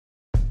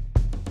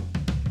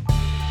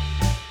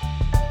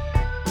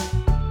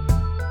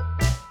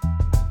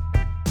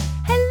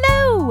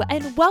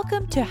and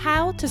welcome to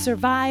How to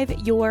Survive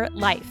Your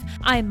Life.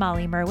 I'm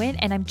Molly Merwin,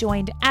 and I'm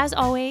joined, as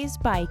always,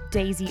 by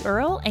Daisy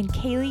Earle and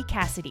Kaylee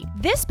Cassidy.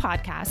 This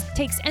podcast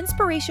takes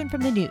inspiration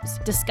from the news,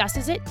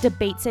 discusses it,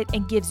 debates it,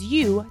 and gives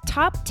you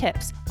top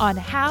tips on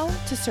how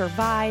to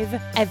survive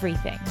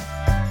everything.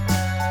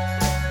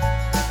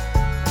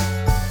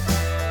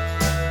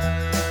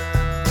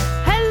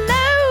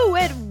 Hello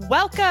and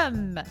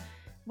welcome.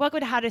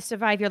 Welcome to How to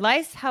Survive Your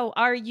Life. How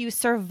are you,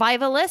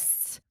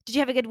 survivalists? Did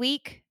you have a good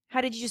week? How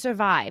did you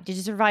survive? Did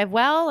you survive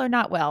well or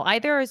not well?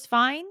 Either is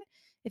fine.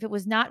 If it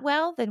was not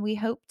well, then we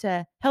hope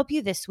to help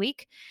you this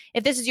week.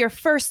 If this is your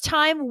first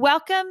time,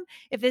 welcome.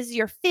 If this is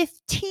your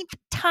 15th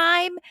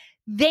time,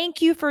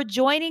 thank you for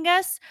joining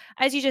us.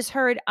 As you just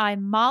heard,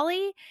 I'm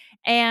Molly,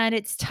 and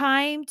it's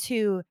time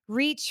to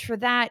reach for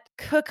that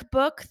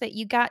cookbook that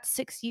you got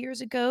 6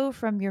 years ago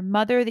from your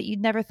mother that you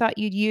never thought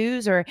you'd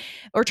use, or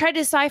try to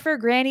decipher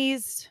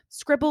Granny's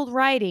scribbled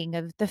writing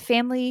of the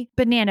family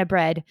banana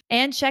bread,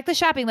 and check the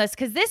shopping list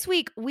because this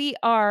week we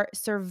are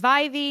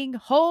surviving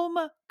home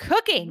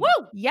cooking.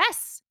 Woo!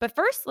 Yes. But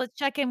first, let's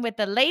check in with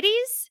the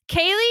ladies.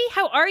 Kaylee,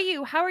 how are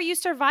you? How are you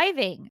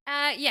surviving?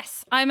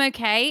 Yes, I'm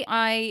okay.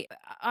 I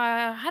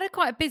had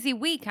quite a busy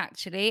week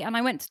actually, and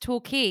I went to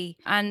Torquay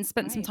and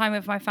spent some time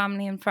with my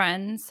family and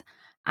friends.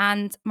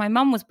 And my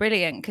mum was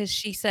brilliant because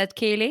she said,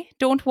 Kaylee,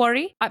 don't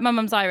worry. My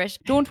mum's Irish.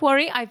 Don't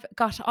worry. I've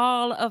got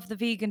all of the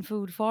vegan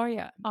food for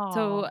you.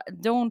 So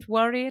don't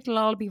worry. It'll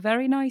all be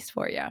very nice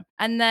for you.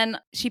 And then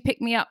she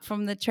picked me up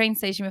from the train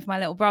station with my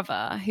little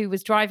brother who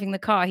was driving the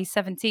car. He's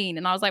 17.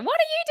 And I was like, what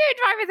are you doing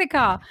driving the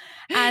car?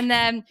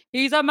 And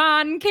he's a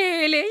man,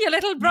 Kaylee. Your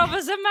little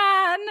brother's a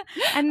man.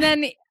 And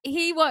then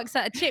he works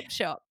at a chip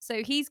shop.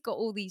 So he's got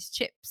all these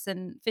chips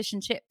and fish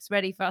and chips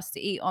ready for us to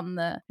eat on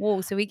the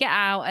wall. So we get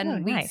out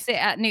and we sit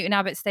at Newton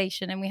Abbot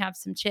station and we have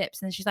some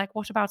chips. And she's like,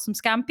 what about some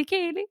scampi,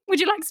 Kaylee? Would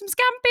you like some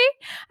scampi?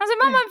 I was like,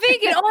 Mum, I'm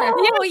vegan.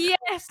 Oh,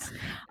 yes.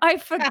 I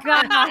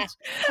forgot.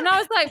 And I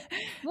was like,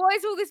 what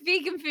is all this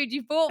vegan food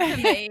you bought for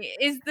me?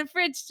 Is the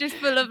fridge just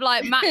full of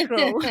like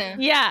mackerel?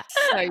 Yeah.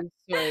 So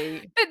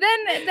sweet. But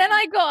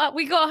then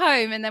we got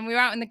home and then we were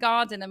out in the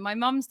garden and my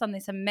mum's done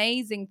this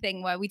amazing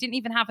thing where we didn't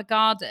even have a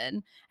garden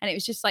and it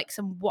was just like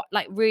some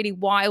really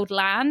wild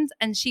land,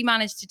 and she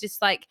managed to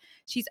just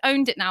she's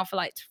owned it now for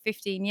like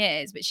 15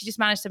 years, but she just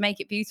managed to make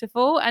it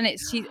beautiful, and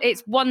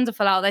it's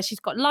wonderful out there.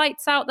 She's got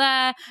lights out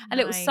there, a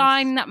little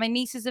sign that my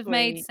nieces have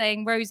made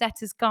saying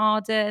Rosetta's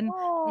Garden.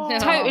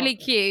 Totally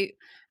cute.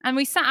 And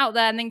we sat out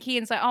there and then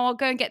Kian's like, oh, I'll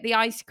go and get the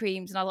ice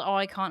creams. And I was like, oh,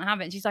 I can't have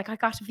it. And she's like, I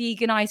got a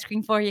vegan ice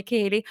cream for you,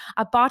 Kaylee.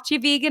 I bought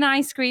you vegan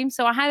ice cream.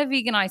 So I had a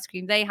vegan ice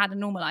cream. They had a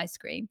normal ice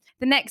cream.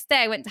 The next day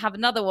I went to have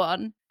another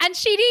one and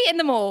she'd eaten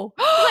them all.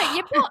 Like,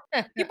 you bought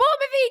me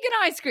vegan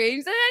ice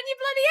creams and then you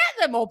bloody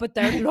ate them all. But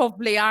they're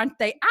lovely, aren't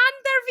they? And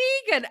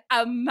they're vegan.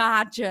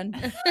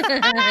 Imagine.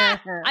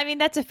 I mean,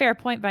 that's a fair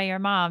point by your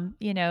mom.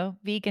 You know,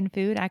 vegan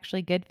food,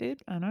 actually good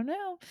food. I don't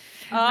know.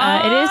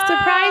 It is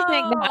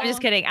surprising. No, I'm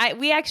just kidding.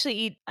 We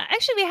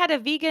had a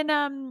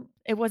vegan,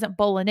 it wasn't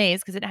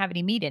bolognese because it didn't have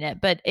any meat in it,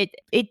 but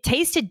it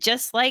tasted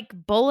just like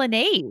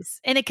bolognese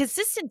in a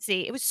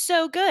consistency. It was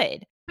so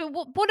good. But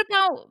what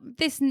about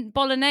this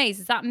bolognese?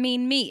 Does that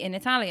mean meat in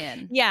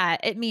Italian? Yeah,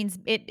 it means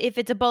if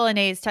it's a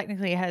bolognese,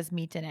 technically it has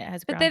meat in it. It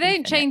has but they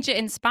don't change it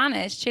in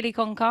Spanish, chili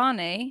con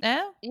carne.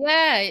 No?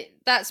 Yeah,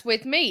 that's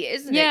with meat,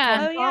 isn't it?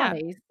 Yeah.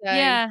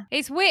 Yeah,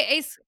 it's weird.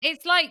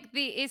 It's like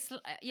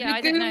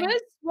I don't know.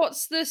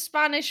 What's the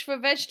Spanish for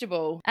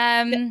vegetable?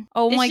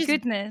 My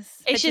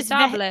goodness. It's just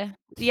vegetable.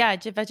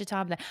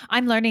 Vegetable.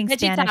 I'm learning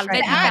Spanish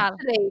right now.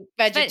 Actually,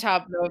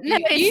 vegetable. No,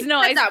 it's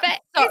not.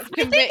 I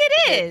think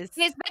it is.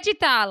 It's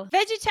vegetal.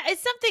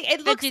 It's something.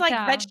 It looks like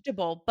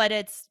vegetable, but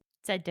it's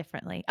said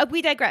differently.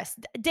 We digress.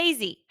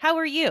 Daisy, how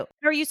are you?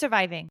 How are you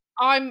surviving?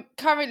 I'm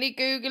currently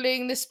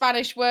Googling the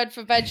Spanish word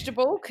for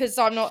vegetable because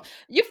I'm not.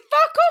 You fuck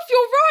off, you're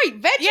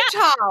right.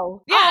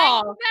 Vegetal. Yeah.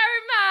 Thank you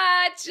very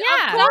much.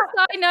 Yeah. Of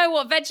course I know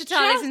what vegetal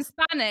is in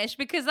Spanish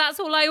because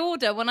that's all I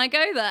order when I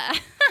go there.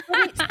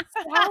 It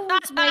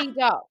sounds made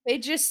up. It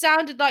just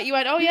sounded like you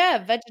went, oh yeah,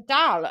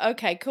 vegetal.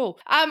 Okay, cool.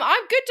 I'm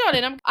good,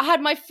 darling. I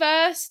had my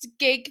first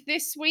gig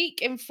this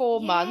week in 4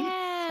 months.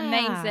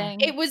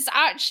 Amazing. It was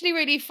actually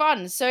really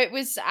fun. So it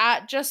was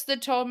at Just the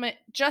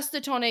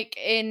Tonic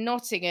in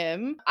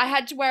Nottingham. I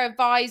had to wear a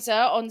visor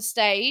on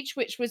stage,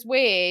 which was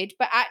weird,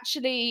 but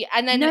actually,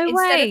 and then over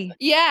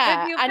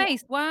your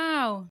face.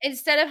 Wow.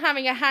 Instead of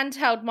having a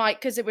handheld mic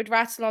because it would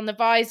rattle on the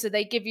visor,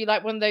 they give you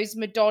like one of those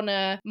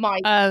Madonna mics.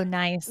 Oh,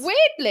 nice.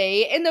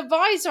 Weirdly, in the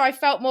visor, I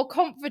felt more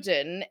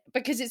confident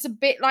because it's a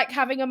bit like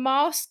having a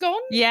mask on.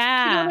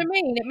 Yeah. You know what I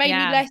mean? It made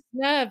me less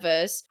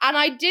nervous. And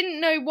I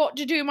didn't know what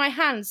to do with my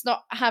hands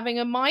not having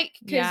a mic.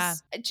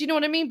 Because do you know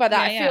what I mean by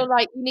that? I feel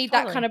like you need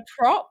that kind of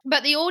prop.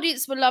 But the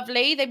audience were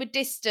lovely. They were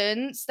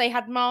distant. They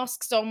had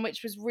masks on,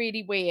 which was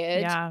really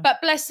weird. Yeah.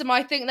 But bless them,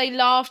 I think they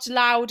laughed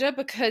louder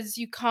because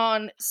you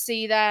can't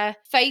see their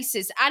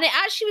faces. And it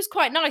actually was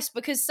quite nice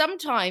because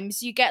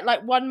sometimes you get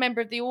like one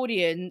member of the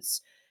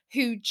audience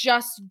who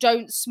just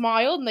don't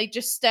smile and they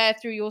just stare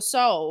through your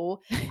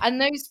soul. And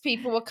those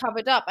people were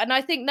covered up. And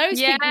I think those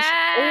people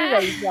should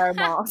always wear a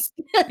mask.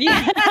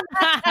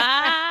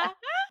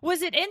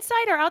 Was it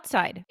inside or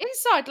outside?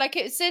 Inside, like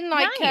it's in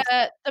like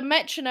the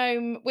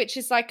Metronome, which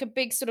is like a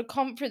big sort of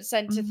conference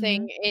centre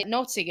thing in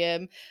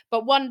Nottingham.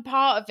 But one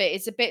part of it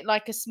is a bit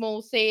like a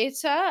small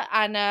theatre.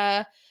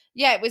 And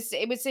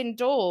it was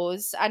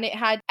indoors, and it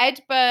had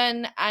Ed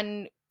Byrne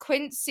and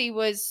Quincy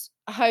was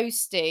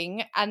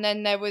hosting, and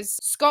then there was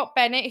Scott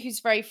Bennett, who's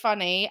very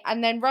funny,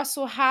 and then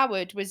Russell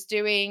Howard was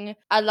doing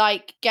a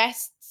like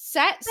guest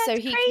set. That's so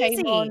he crazy.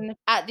 Came on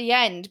at the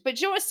end. But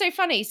do you know what's so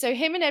funny? So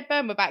him and Ed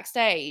Byrne were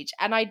backstage,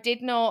 and I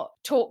did not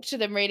talk to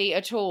them really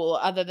at all,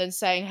 other than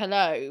saying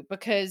hello,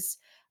 because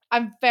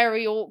I'm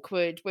very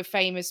awkward with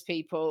famous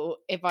people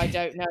if I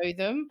don't know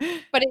them.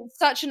 But it's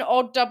such an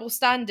odd double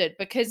standard,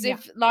 because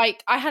if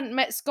like I hadn't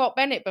met Scott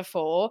Bennett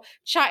before,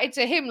 chatted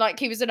to him like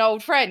he was an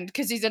old friend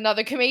because he's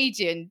another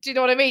comedian. Do you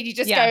know what I mean? You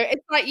just go,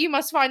 it's like you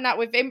must find that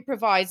with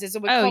improvisers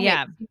and with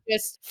comics. You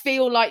just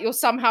feel like you're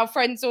somehow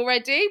friends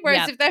already.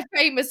 Whereas if they're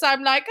famous,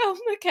 I'm like, oh,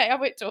 okay, I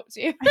won't talk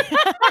to you.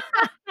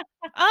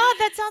 Oh,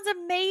 that sounds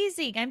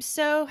amazing. I'm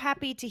so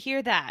happy to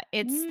hear that.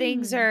 It's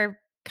things are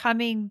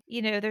coming,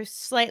 there's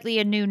slightly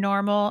a new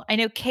normal. I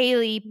know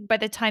Kaylee, by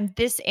the time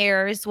this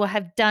airs, will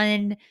have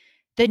done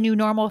the New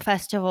Normal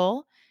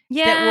Festival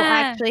that will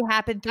actually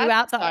happen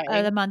throughout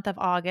the month of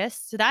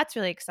August. So that's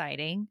really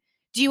exciting.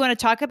 Do you want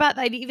to talk about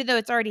that, even though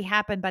it's already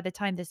happened by the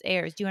time this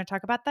airs? Do you want to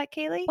talk about that,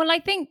 Kaylee? Well, I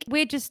think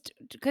we're just,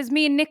 because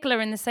me and Nicola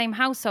are in the same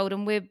household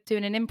and we're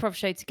doing an improv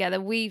show together,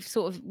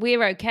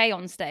 we're okay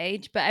on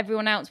stage, but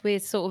everyone else, we're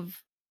sort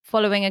of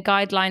following a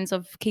guidelines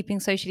of keeping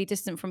socially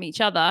distant from each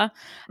other.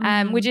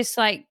 We just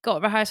like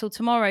got rehearsal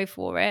tomorrow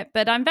for it,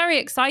 but I'm very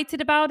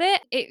excited about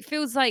it. It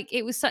feels like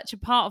it was such a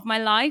part of my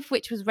life,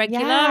 which was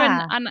regular,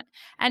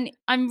 and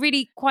I'm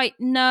really quite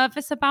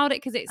nervous about it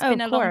because it's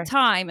been a long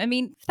time. I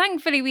mean,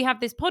 thankfully we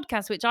have this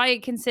podcast, which I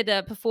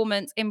consider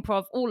performance,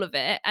 improv, all of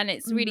it, and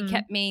it's really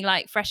kept me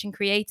like fresh and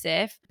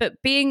creative. But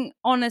being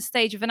on a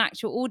stage with an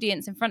actual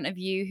audience in front of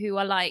you who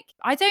are like,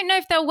 I don't know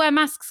if they'll wear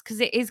masks because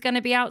it is going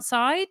to be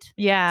outside.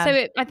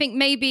 So I think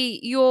maybe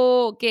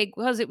your gig,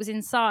 because it was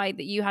inside,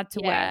 that you had to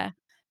wear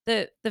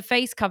the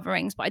face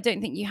coverings, but I don't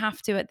think you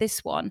have to at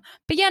this one.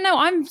 But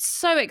I'm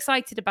so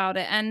excited about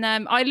it, and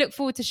I look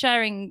forward to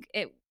sharing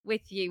it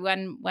with you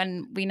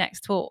when we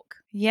next talk.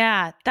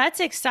 Yeah, that's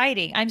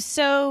exciting. I'm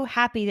so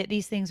happy that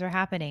these things are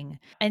happening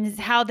and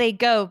how they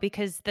go,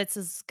 because this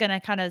is going to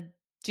kind of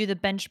do the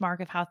benchmark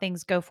of how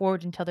things go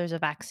forward until there's a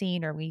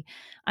vaccine or we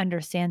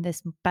understand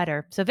this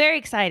better. So very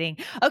exciting.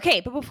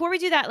 Okay, but before we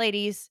do that,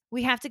 ladies,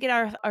 we have to get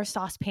our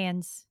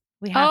saucepans.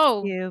 We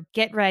have to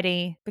get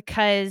ready,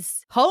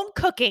 because home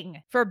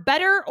cooking, for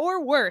better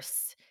or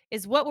worse,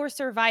 is what we're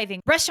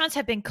surviving. Restaurants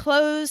have been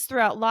closed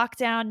throughout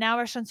lockdown. Now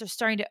restaurants are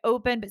starting to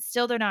open, but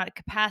still they're not at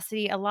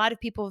capacity. A lot of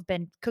people have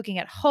been cooking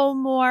at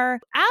home more.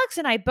 Alex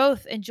and I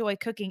both enjoy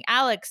cooking.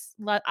 Alex,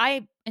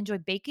 I enjoy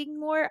baking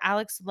more.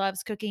 Alex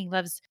loves cooking,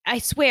 I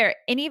swear,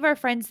 any of our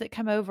friends that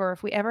come over,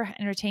 if we ever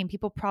entertain,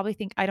 people probably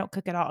think I don't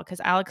cook at all, because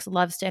Alex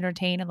loves to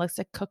entertain and loves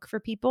to cook for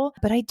people.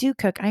 But I do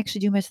cook. I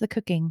actually do most of the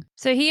cooking.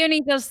 So he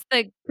only does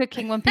the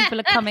cooking when people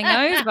are coming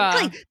over.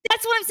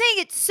 That's what I'm saying.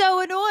 It's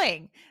so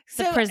annoying.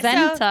 The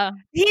presenter.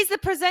 He's the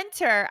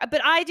presenter,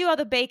 but I do all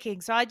the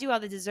baking. So I do all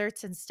the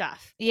desserts and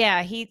stuff.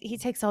 Yeah, he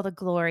takes all the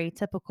glory.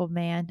 Typical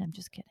man. I'm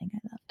just kidding. I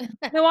love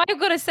him. No, I've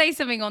got to say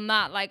something on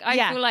that. Like,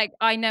 I feel like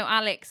I know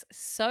Alex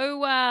so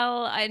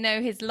well. I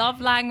know his love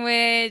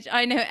language.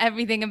 I know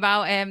everything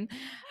about him.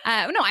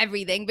 Not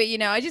everything, but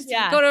I just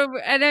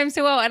I know him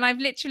so well, and I've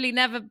literally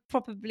never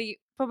probably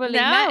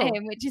met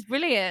him, which is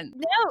brilliant.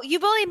 No,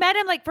 you've only met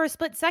him like for a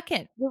split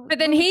second. But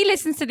then he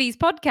listens to these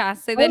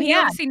podcasts, so then he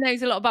obviously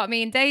knows a lot about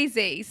me and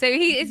Daisy. So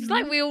it's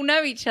like we all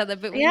know each other,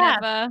 but we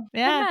never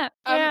met.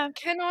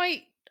 Can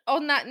I,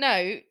 on that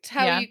note,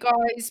 tell you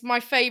guys my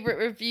favorite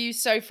review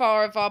so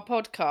far of our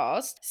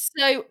podcast?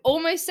 So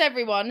almost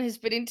everyone has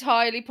been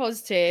entirely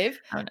positive.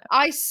 Oh, no.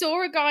 I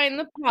saw a guy in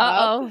the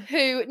pub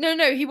who,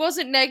 no, he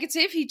wasn't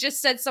negative. He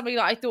just said something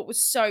that I thought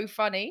was so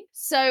funny.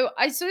 So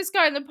I saw this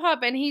guy in the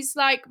pub, and he's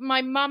like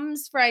my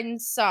mum's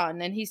friend's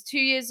son, and he's 2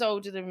 years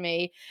older than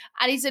me,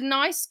 and he's a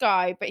nice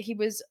guy, but he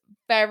was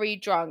very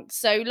drunk.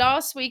 So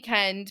last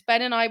weekend,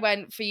 Ben and I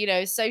went for,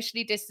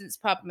 socially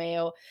distanced pub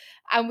meal,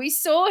 and we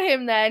saw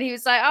him there, and he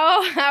was like,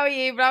 oh, how are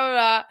you? Blah, blah,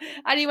 blah.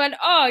 And he went,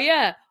 oh,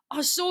 yeah,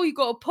 I saw you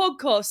got a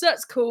podcast.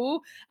 That's cool.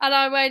 And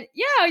I went,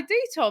 yeah, I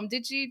do, Tom.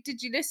 Did you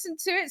listen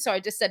to it? Sorry, I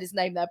just said his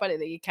name there, but I don't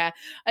think you care.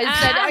 I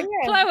said, oh,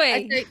 yeah.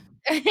 Chloe.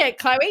 Yeah,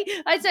 Chloe.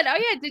 I said, oh,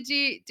 yeah, did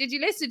you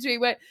listen to it? He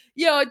went,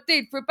 yeah, I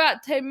did, for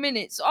about 10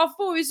 minutes. I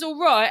thought it was all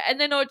right.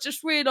 And then I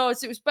just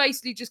realised it was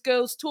basically just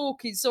girls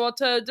talking, so I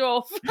turned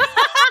off.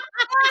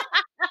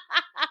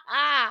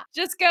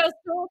 Just girls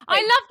talking.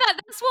 I love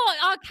that. That's what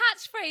our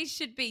catchphrase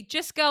should be.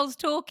 Just girls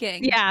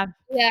talking. Yeah.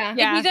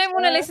 If you don't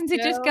want to listen to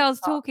just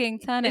girls talking,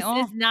 turn it off.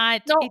 This is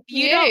not if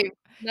you.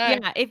 No.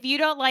 Yeah, if you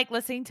don't like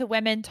listening to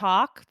women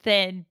talk,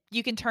 then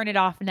you can turn it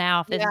off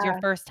now if this is your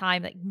first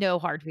time, like, no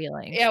hard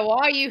feelings. Yeah, why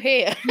are you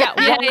here? Yeah,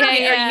 Yeah, why are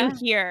yeah. you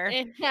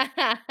here?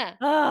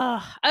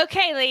 Oh,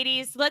 okay,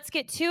 ladies, let's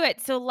get to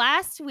it. So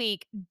last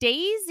week,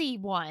 Daisy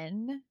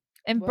won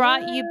and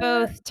brought you What?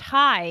 both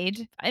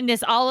tied in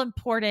this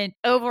all-important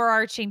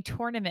overarching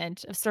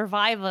tournament of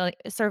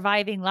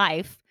surviving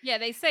life. Yeah,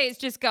 they say it's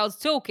just girls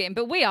talking,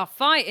 but we are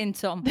fighting,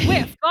 Tom.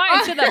 We're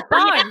fighting to the Yeah,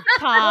 bone.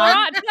 Tom. All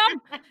right,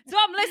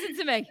 Tom, listen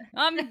to me.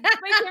 I'm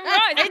speaking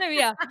right to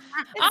you.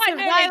 I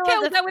nearly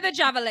killed her with a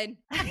javelin.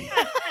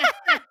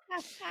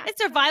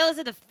 It's survival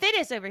of the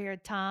fittest over here,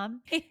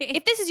 Tom.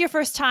 If this is your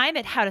first time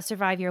at How to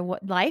Survive Your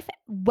Life,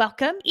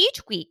 welcome. Each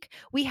week,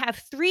 we have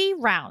 3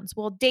 rounds.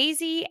 Well,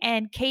 Daisy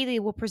and Kaylee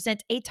will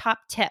present a top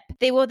tip.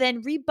 They will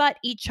then rebut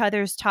each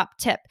other's top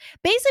tip.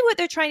 Basically, what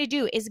they're trying to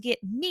do is get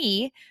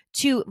me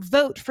to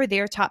vote for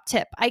their top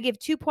tip. I give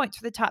 2 points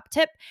for the top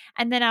tip,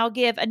 and then I'll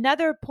give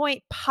another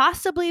point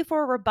possibly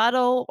for a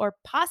rebuttal, or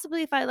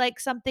possibly if I like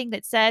something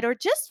that's said, or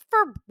just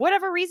for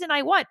whatever reason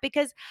I want,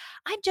 because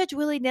I'm Judge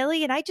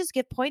willy-nilly and I just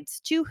give points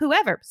to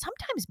whoever,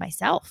 sometimes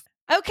myself.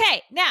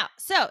 Okay, now,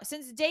 so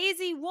since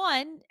Daisy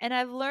won and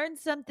I've learned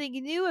something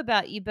new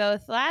about you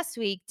both last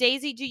week,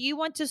 Daisy, do you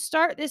want to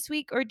start this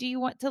week or do you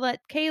want to let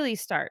Kaylee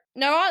start?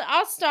 No,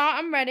 I'll start.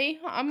 I'm ready.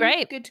 I'm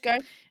Great. good to go.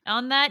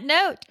 On that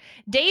note,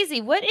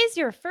 Daisy, what is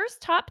your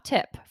first top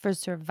tip for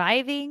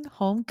surviving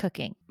home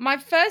cooking? My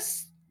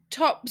first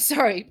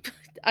sorry,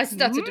 I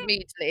stuttered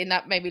immediately and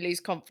that made me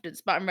lose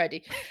confidence, but I'm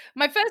ready.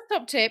 My first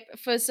top tip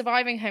for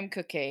surviving home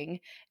cooking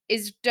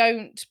is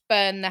don't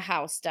burn the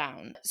house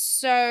down.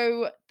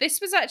 So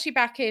this was actually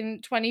back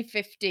in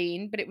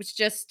 2015, but it was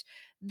just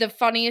the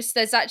funniest.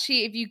 There's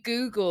actually, if you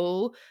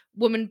Google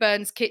woman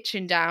burns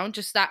kitchen down,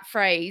 just that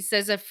phrase,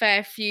 there's a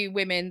fair few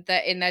women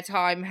that in their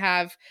time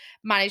have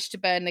managed to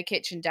burn the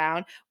kitchen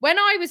down. When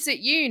I was at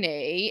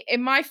uni,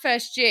 in my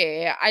first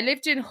year, I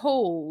lived in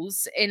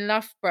halls in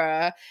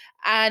Loughborough,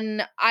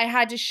 and I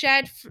had a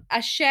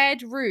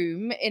shared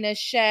room in a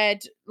shared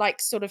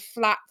like sort of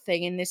flat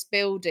thing in this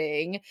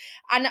building.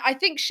 And I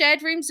think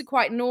shared rooms are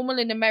quite normal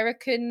in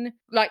American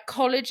like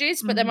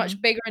colleges, but they're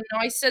much bigger and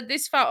nicer.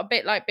 This felt a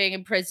bit like being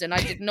in prison.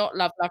 I did not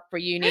love Loughborough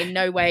Uni, in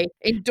no way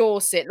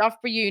endorse it.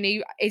 Loughborough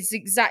Uni is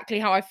exactly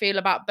how I feel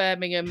about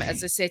Birmingham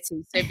as a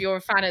city. So if you're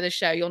a fan of the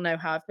show, you'll know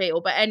how I feel.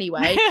 But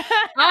anyway,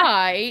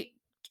 I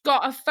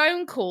got a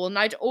phone call and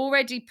I'd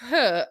already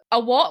put a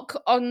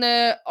wok on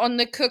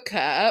the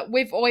cooker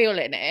with oil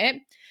in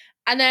it.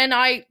 And then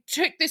I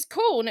took this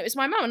call and it was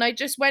my mum, and I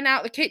just went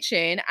out the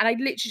kitchen and I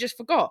literally just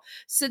forgot.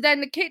 So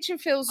then the kitchen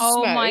fills with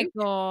smoke. Oh my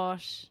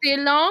gosh. The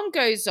alarm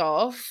goes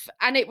off,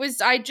 and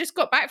I just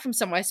got back from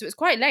somewhere, so it was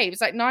quite late. It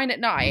was like 9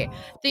 p.m.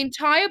 The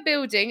entire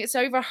building, it's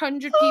over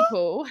 100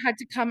 people, had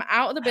to come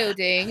out of the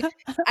building.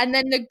 And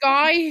then the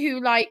guy who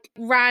like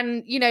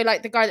ran,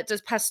 like the guy that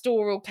does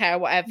pastoral care,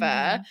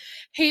 whatever,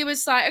 he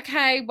was like,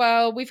 okay,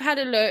 well, we've had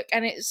a look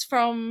and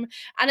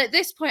and at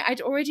this point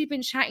I'd already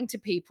been chatting to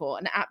people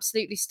and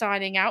absolutely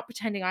styling out,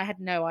 pretending I had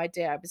no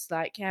idea. I was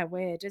like, yeah,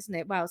 weird, isn't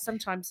it? Well,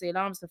 sometimes the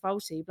alarms are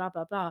faulty, blah,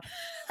 blah, blah.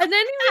 And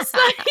then he was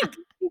like,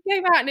 he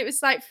came out and it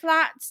was like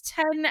flat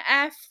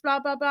 10F, blah,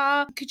 blah,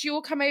 blah. Could you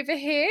all come over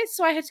here?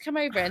 So I had to come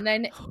over, and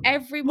then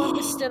everyone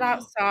was still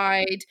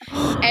outside.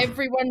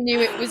 Everyone knew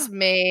it was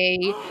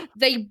me.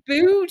 They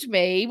booed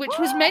me, which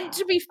was meant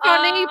to be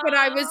funny, but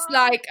I was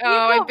like,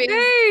 I'm being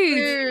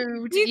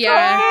booed. You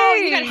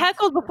got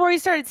heckled before you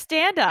started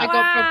stand-up. I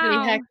got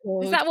properly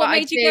heckled. Is that what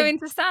made you go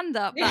into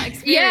stand-up, that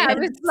experience? Yeah, I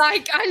was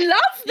like, I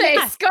love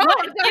this. God,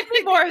 give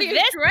me more of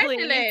this,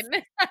 adrenaline.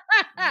 please.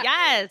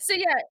 Yes. So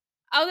yeah,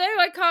 although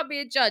I can't be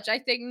a judge, I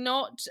think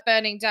not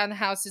burning down the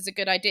house is a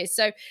good idea.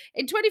 So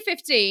in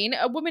 2015,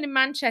 a woman in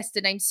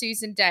Manchester named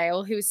Susan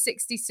Dale, who was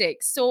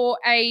 66, saw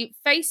a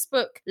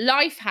Facebook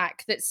life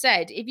hack that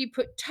said if you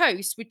put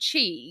toast with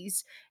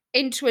cheese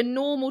into a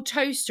normal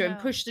toaster and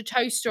push the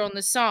toaster on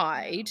the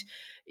side,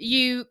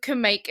 you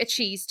can make a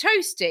cheese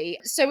toasty.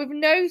 So with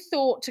no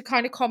thought to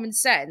kind of common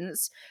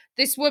sense,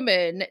 this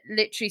woman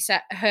literally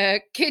set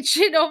her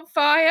kitchen on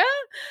fire.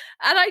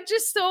 And I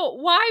just thought,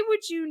 why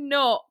would you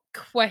not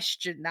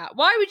question that?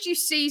 Why would you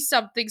see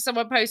something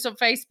someone posts on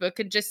Facebook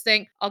and just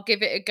think, I'll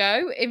give it a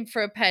go, in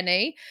for a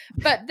penny?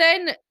 But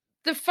then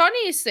the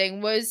funniest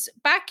thing was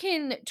back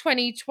in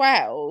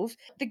 2012,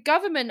 the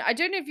government, I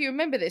don't know if you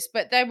remember this,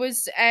 but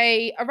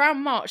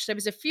around March, there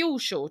was a fuel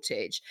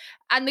shortage,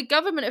 and the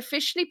government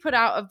officially put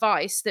out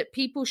advice that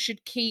people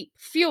should keep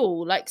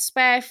fuel, like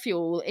spare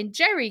fuel, in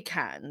jerry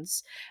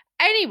cans.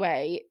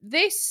 Anyway,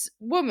 this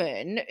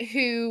woman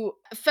who,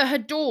 for her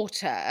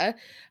daughter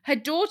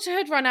had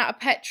run out of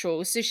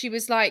petrol. So she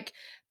was like,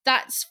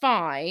 that's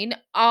fine.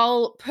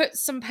 I'll put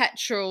some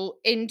petrol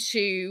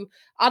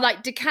I'll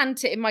like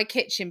decant it in my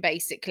kitchen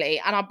basically,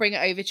 and I'll bring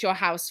it over to your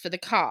house for the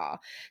car.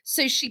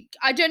 So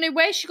I don't know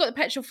where she got the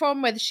petrol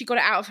from, whether she got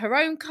it out of her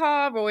own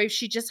car or if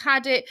she just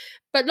had it.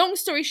 But long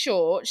story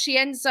short,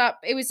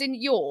 it was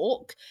in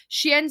York.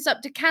 She ends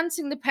up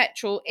decanting the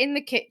petrol in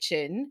the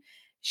kitchen.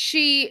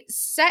 She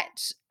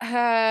set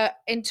her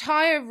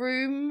entire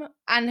room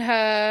and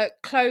her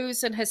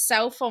clothes and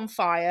herself on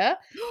fire.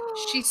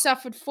 She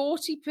suffered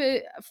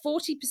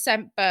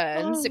 40%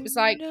 burns. It was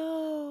like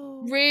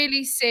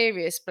really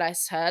serious,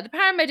 bless her. The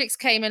paramedics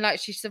came in like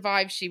she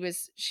survived. She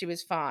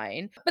was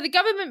fine. But the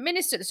government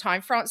minister at the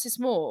time, Francis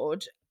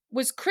Maude,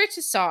 was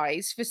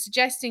criticised for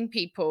suggesting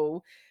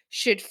people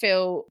should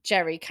fill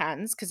jerry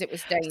cans because it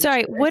was dangerous.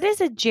 Sorry, what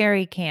is a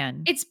jerry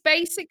can? It's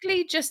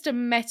basically just a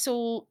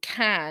metal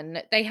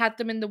can. They had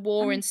them in the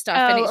war and stuff,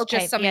 and it's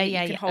just something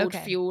that you can hold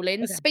fuel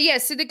in. Okay. But yeah,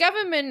 so the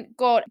government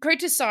got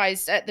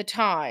criticised at the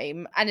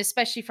time, and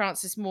especially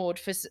Francis Maude,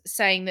 for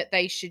saying that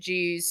they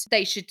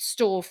should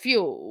store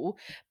fuel.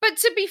 But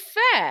to be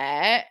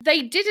fair,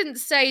 they didn't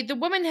say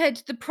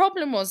the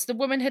problem was the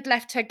woman had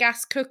left her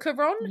gas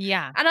cooker on.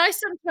 Yeah. And I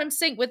sometimes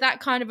think with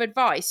that kind of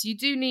advice, you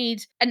do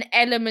need an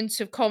element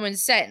of common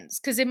sense,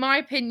 because in my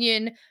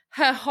opinion,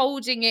 her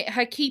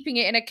keeping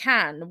it in a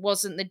can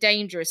wasn't the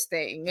dangerous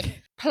thing.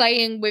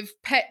 Playing with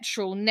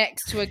petrol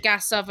next to a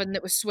gas oven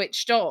that was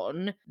switched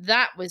on,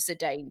 that was the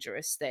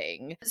dangerous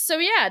thing. So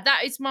yeah,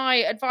 that is my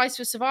advice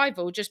for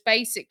survival. Just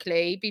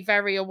basically be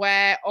very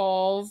aware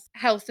of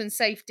health and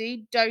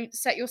safety. Don't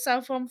set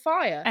yourself on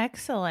fire.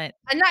 Excellent.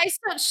 And that is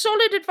such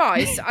solid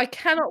advice. I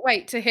cannot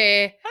wait to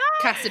hear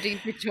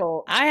Cassidy's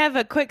retort. I have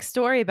a quick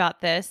story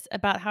about this,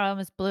 about how I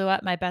almost blew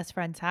up my best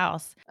friend's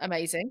house.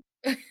 Amazing.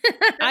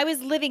 I was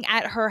living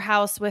at her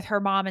house with her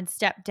mom and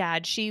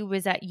stepdad. She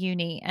was at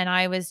uni, and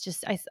I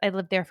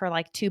lived there for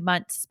like 2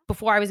 months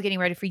before I was getting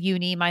ready for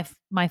uni.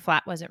 My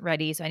flat wasn't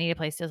ready, so I needed a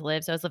place to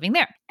live. So I was living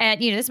there.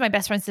 And, this is my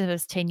best friend since I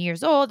was 10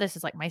 years old. This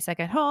is like my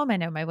second home. I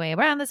know my way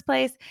around this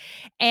place.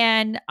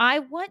 And I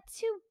want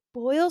to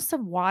boil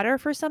some water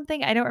for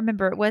something. I don't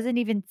remember. It wasn't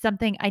even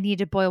something I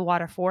needed to boil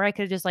water for. I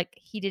could have just like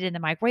heated it in the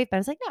microwave, but I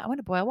was like, no, I want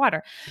to boil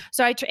water.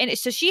 So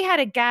so she had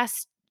a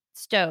gas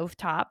stove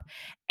top,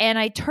 and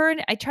I try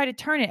to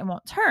turn it and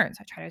won't turn.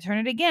 So I try to turn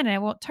it again and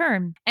it won't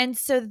turn. And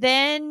so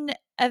then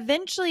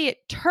eventually it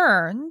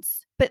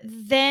turns, but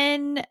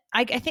then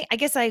I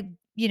guess I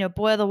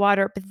boil the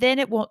water, but then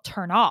it won't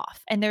turn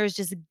off. And there's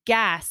just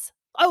gas.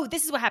 Oh,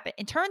 this is what happened.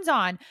 It turns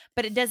on,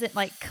 but it doesn't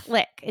like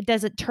click. It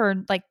doesn't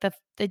turn, like the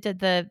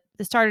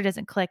starter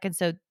doesn't click. And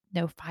so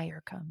no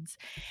fire comes.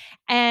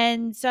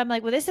 And so I'm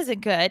like, well, this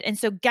isn't good. And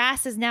so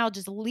gas is now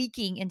just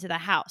leaking into the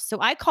house. So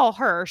I call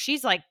her.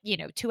 She's like,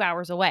 2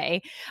 hours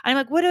away. I'm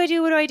like, what do I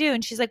do? What do I do?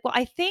 And she's like, well,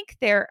 I think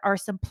there are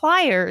some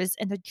pliers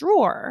in the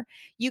drawer.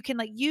 You can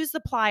like use the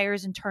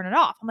pliers and turn it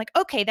off. I'm like,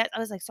 okay. I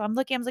was like,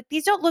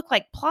 these don't look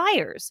like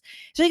pliers.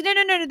 She's like, no,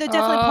 they're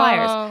definitely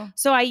pliers.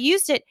 So I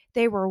used it.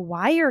 They were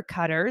wire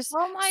cutters.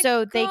 Oh my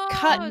so God. They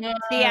cut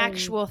the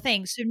actual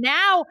thing. So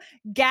now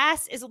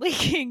gas is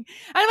leaking.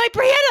 I'm like,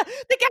 Brianna,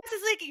 the gas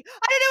is leaking.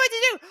 I don't know what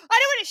to do. I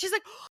don't want it. She's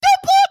like,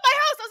 don't blow up my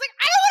house. I was like,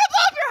 I don't want to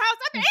blow up your house.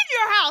 I'm in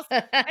your house.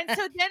 And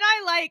so then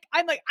I'm like,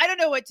 I don't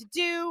know what to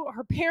do.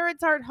 Her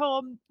parents aren't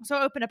home. So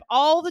I open up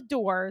all the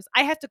doors.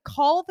 I have to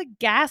call the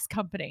gas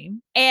company.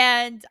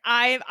 And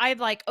I'm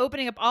like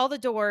opening up all the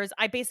doors.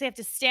 I basically have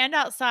to stand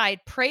outside,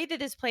 pray that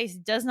this place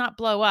does not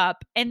blow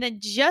up. And then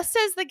just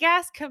as the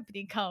gas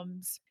company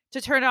comes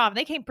to turn it off,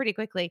 they came pretty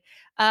quickly,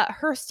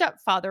 her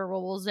stepfather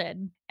rolls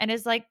in and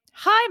is like,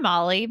 hi,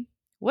 Molly.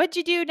 What'd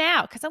you do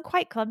now? Because I'm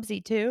quite clumsy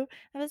too.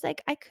 I was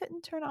like, I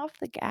couldn't turn off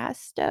the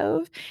gas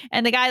stove.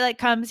 And the guy like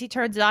comes, he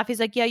turns it off. He's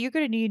like, yeah, you're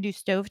going to need a new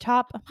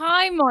stovetop.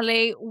 Hi,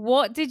 Molly.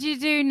 What did you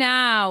do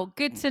now?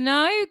 Good to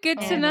know.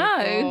 Good to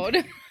know.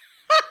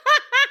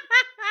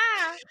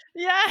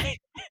 Yeah.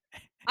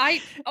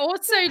 I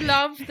also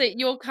love that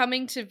you're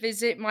coming to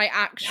visit my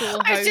actual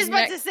home. I was just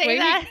about to say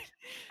that.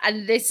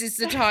 And this is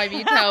the time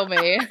you tell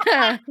me.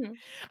 I'm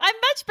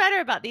much better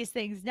about these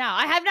things now.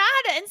 I have not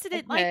had an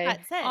incident like that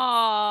since.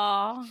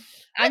 Aww.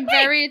 I'm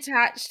very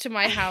attached to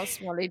my house,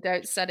 Molly.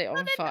 Don't set it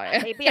on fire.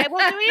 Maybe I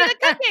won't do any of the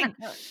cooking.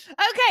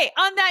 Okay,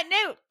 on that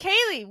note,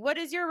 Kaylee, what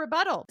is your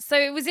rebuttal? So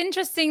it was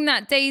interesting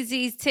that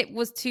Daisy's tip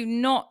was to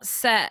not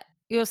set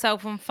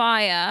yourself on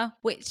fire,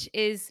 which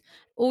is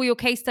all your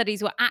case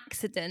studies were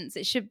accidents.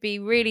 It should be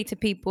really to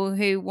people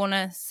who want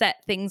to set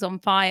things on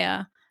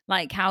fire,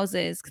 like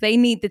houses, because they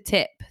need the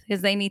tip,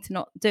 because they need to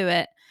not do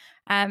it.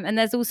 And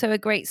there's also a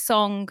great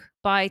song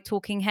by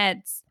Talking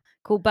Heads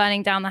called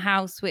Burning Down the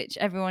House, which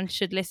everyone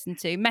should listen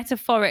to.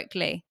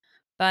 Metaphorically,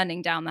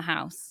 burning down the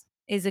house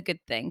is a good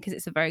thing because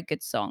it's a very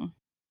good song.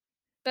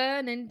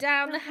 Burning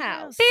down the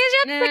house.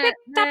 Oh,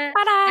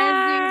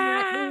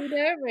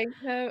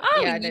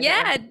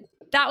 yeah.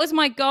 That was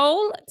my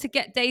goal, to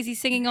get Daisy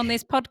singing on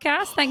this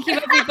podcast. Thank you,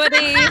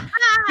 everybody.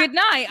 Good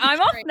night. I'm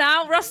off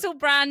now. Russell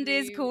Brand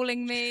is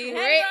calling me.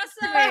 Hey,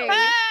 Russell.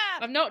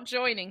 I'm not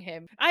joining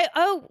him.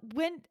 Well,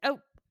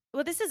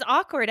 this is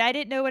awkward. I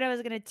didn't know what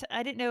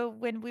I didn't know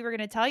when we were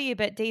going to tell you,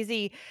 but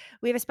Daisy,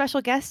 we have a special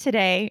guest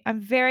today. I'm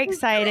very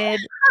excited.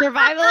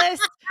 Survivalist,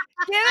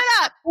 give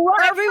it up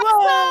for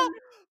everyone.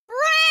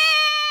 Brad!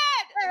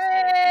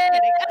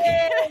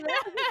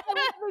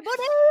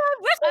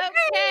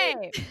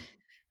 Okay.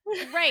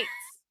 Great.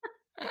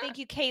 I Thank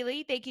you,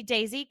 Kaylee. Thank you,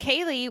 Daisy.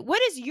 Kaylee,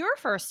 what is your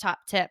first top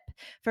tip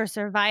for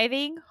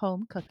surviving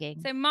home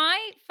cooking? So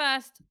my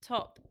first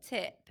top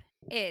tip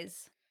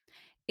is,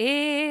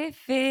 if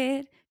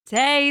it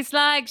tastes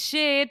like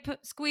shit,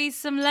 squeeze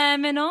some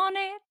lemon on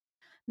it.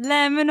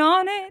 Lemon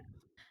on it.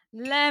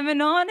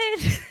 Lemon on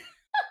it.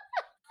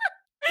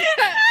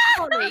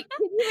 Molly,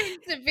 can you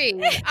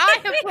intervene? I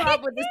have put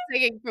up with the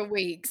singing for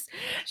weeks.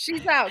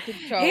 She's out of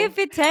control. If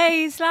it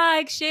tastes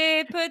like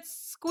shit,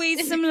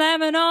 squeeze some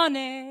lemon on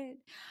it.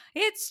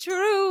 It's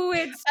true.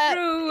 It's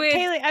true. It's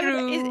Kaylee,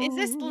 true. Is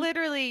this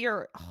literally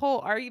your whole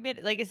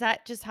argument? Like, is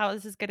that just how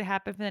this is going to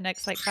happen for the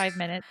next 5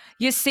 minutes?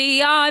 You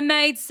see, I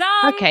made some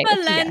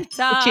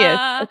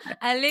polenta,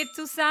 a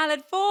little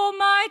salad for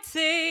my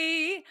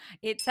tea.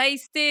 It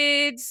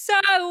tasted so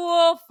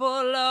awful.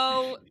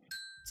 Oh,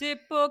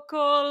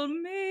 typical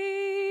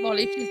me.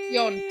 Molly, she's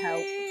beyond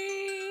help.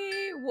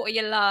 What are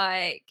you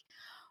like?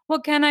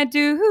 What can I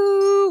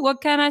do? What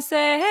can I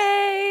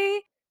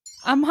say?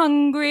 I'm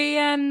hungry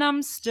and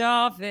I'm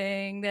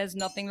starving. There's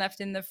nothing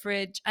left in the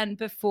fridge. And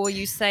before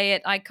you say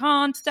it, I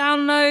can't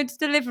download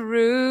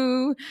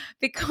Deliveroo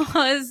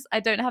because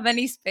I don't have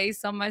any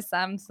space on my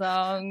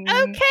Samsung.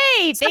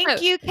 Okay,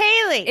 thank you,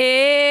 Kaylee.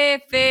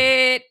 If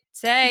it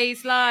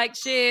tastes like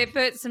shit,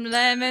 put some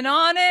lemon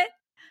on it.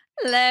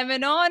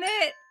 Lemon on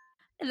it.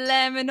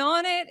 Lemon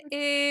on it.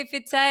 If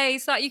it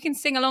tastes like, you can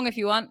sing along if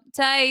you want.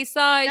 Tastes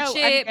like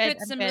shit,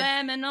 put some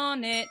lemon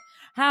on it.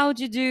 How'd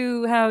you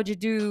do? How'd you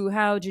do?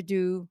 How'd you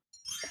do?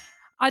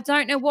 I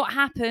don't know what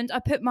happened. I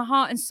put my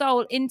heart and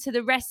soul into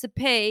the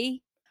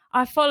recipe.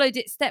 I followed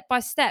it step by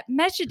step,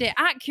 measured it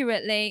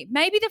accurately.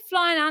 Maybe the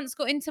flying ants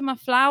got into my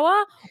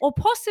flour, or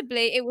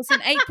possibly it was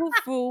an April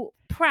Fool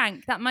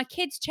prank that my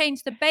kids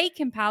changed the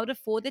baking powder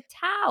for the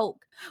talc.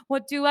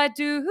 What do I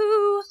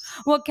do?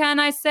 What can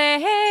I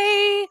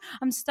say?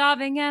 I'm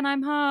starving and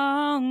I'm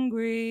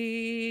hungry.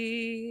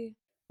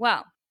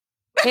 Well,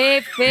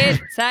 if it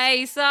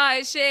tastes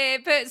like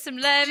shit, put some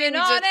lemon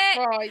on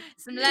it.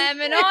 Some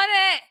lemon on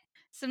it.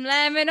 Some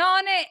lemon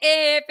on it.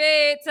 If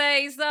it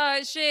tastes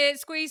like shit,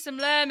 squeeze some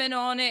lemon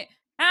on it.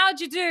 How'd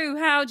you do?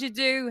 How'd you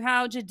do?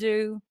 How'd you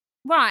do?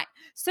 Right.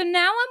 So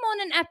now I'm on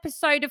an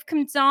episode of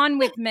Come Dine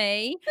With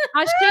Me.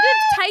 I should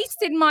have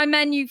tasted my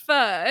menu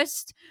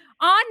first.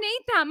 I need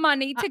that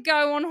money to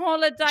go on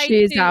holiday.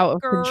 She's out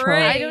of control.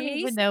 I don't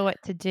even know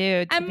what to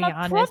do, to be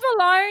honest. My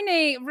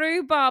provolone,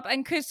 rhubarb,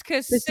 and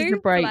couscous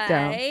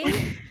souffle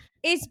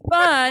is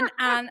burnt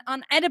and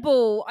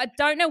unedible. I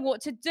don't know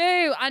what to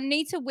do. I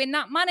need to win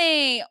that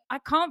money. I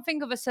can't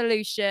think of a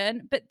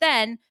solution. But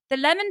then the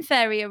lemon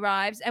fairy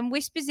arrives and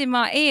whispers in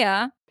my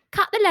ear,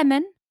 cut the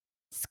lemon,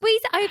 squeeze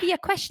it over your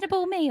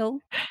questionable meal.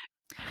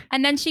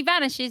 And then she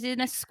vanishes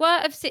in a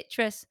squirt of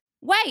citrus.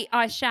 Wait,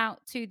 I shout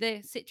to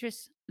the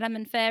citrus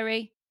lemon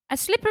fairy. A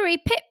slippery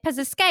pip has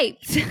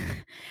escaped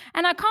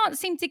and I can't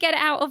seem to get it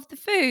out of the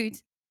food.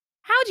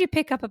 How do you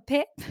pick up a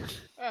pip?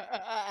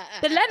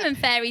 The lemon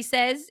fairy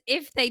says,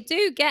 if they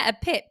do get a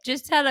pip,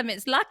 just tell them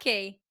it's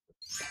lucky.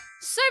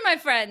 So, my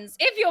friends,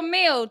 if your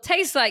meal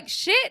tastes like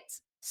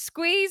shit,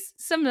 squeeze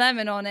some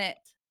lemon on it.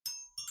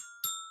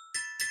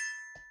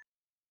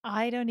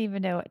 I don't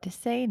even know what to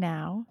say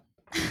now.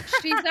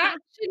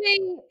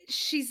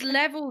 She's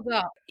leveled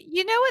up.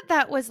 You know what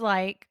that was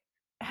like?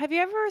 Have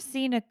you ever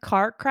seen a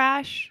car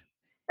crash?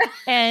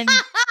 And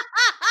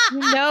you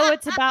know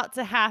it's about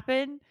to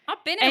happen.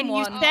 I've been in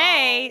one. And you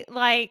say,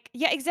 like,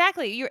 yeah,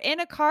 exactly. You're in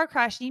a car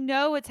crash. You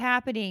know what's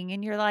happening.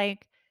 And you're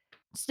like,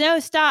 no,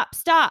 stop.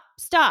 Don't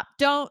stop.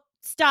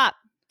 Stop.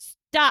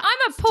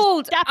 I'm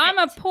appalled. I'm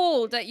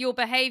appalled at your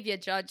behavior,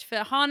 Judge, for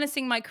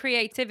harnessing my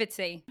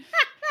creativity.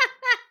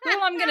 That's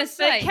all I'm going to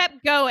say. It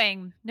kept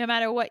going no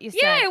matter what you said.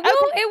 Yeah,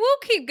 it will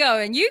keep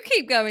going. You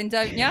keep going,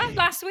 don't you?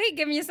 Last week,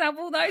 giving yourself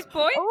all those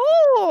points.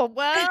 Oh,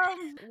 well,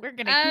 we're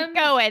going to keep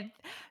going.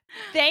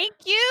 Thank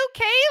you,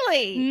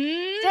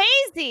 Kaylee.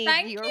 Daisy,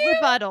 your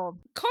rebuttal.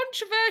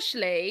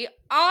 Controversially,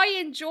 I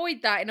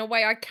enjoyed that in a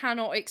way I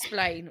cannot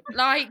explain.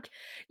 Like,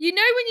 you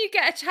know when you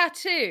get a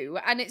tattoo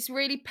and it's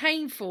really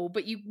painful,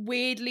 but you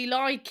weirdly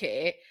like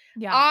it?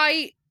 Yeah.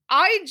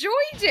 I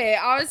enjoyed it.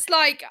 I was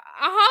like,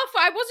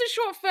 I wasn't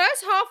sure at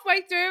first.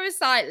 Halfway through, it was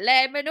like,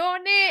 lemon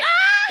on it.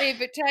 If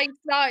it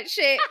tastes like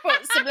shit,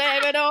 put some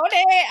lemon on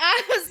it.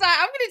 I was like,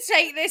 I'm going to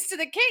take this to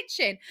the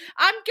kitchen.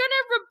 I'm going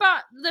to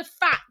rebut the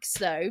facts,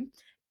 though.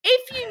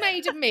 If you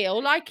made a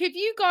meal, like if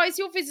you guys,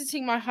 you're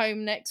visiting my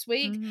home next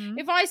week. Mm-hmm.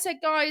 If I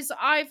said, guys,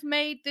 I've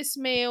made this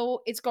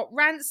meal. It's got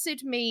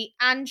rancid meat,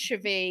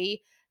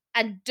 anchovy,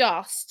 and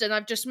dust, and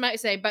I've just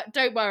saying, but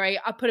don't worry,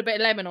 I put a bit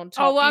of lemon on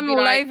top. Oh, I'm all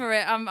over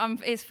it.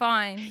 It's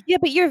fine. Yeah,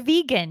 but you're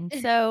vegan,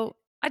 so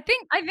I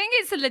think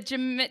it's a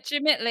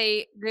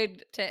legitimately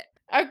good tip.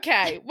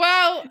 Okay,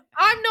 well,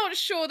 I'm not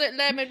sure that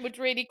lemon would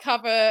really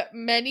cover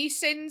many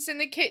sins in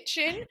the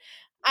kitchen,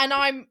 and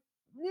I'm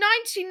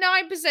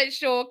 99%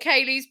 sure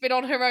Kaylee's been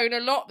on her own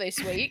a lot this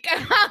week.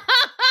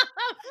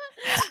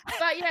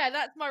 But yeah,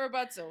 that's my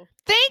rebuttal.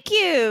 Thank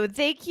you,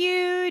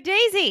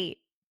 Daisy.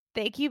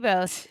 Thank you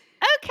both.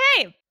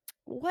 Okay,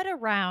 what a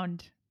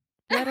round.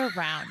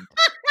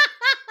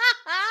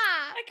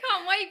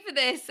 wait for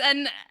this,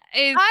 and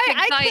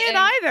I can't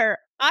either.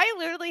 I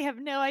literally have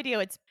no idea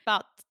what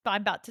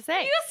I'm about to say.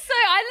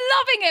 I'm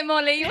loving it,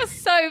 Molly. You're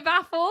so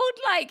baffled.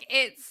 Like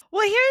it's.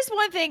 Well, here's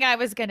one thing I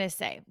was gonna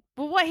say.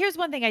 Here's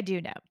one thing I do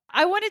know.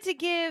 I wanted to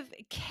give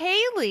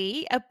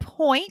Kaylee a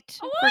point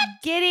for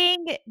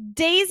getting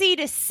Daisy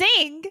to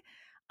sing.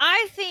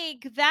 I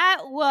think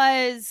that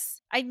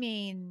was,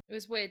 it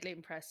was weirdly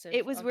impressive.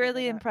 It was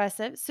weirdly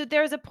impressive. So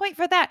there's a point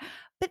for that.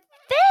 But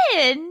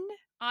then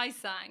I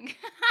sang.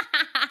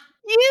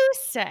 You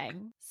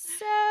sang.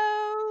 So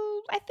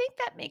I think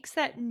that makes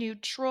that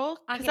neutral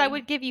because I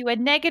would give you a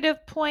negative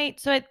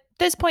point. So at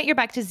this point, you're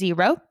back to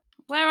 0.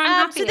 Where I'm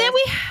happiest. So then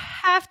we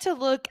have to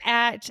look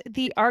at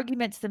the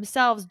arguments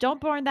themselves.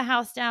 Don't burn the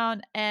house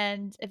down.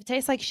 And if it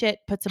tastes like shit,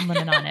 put some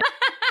lemon on it.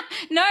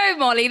 No,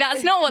 Molly,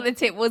 that's not what the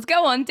tip was.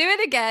 Go on, do it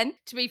again.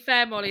 To be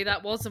fair, Molly,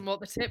 that wasn't what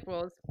the tip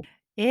was.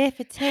 If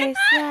it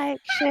tastes like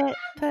shit,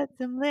 put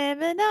some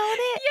lemon on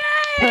it.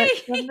 Yay!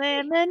 Put some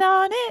lemon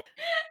on it.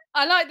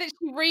 I like that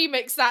she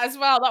remixed that as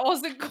well. That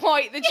wasn't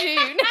quite the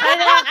tune.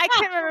 I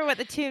can't remember what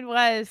the tune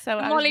was.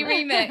 So Molly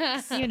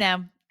remix. You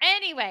know.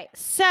 Anyway,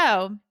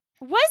 so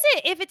was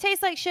it if it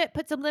tastes like shit,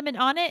 put some lemon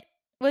on it?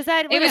 Was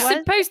that what it was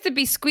supposed to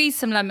be squeeze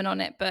some lemon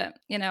on it, but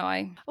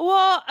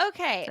Well,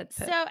 okay.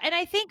 So, and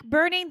I think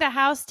burning the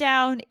house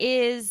down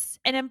is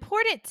an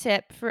important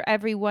tip for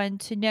everyone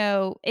to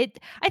know. I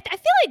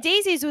feel like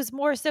Daisy's was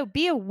more so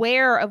be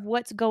aware of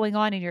what's going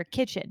on in your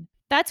kitchen.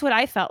 That's what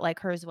I felt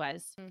like hers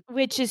was,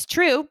 which is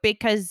true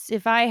because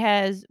if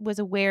I was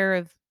aware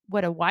of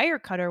what a wire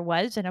cutter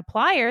was and a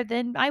plier,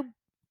 then I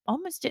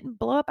almost didn't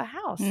blow up a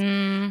house.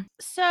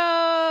 So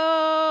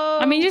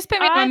I mean, just put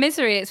me in my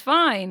misery. It's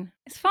fine.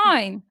 It's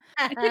fine.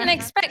 I didn't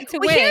expect to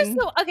win.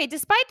 Okay,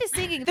 despite the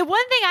singing, the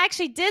one thing I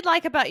actually did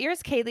like about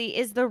yours, Kaylee,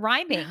 is the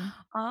rhyming.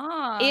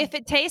 If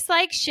it tastes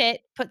like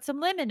shit, put some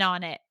lemon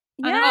on it.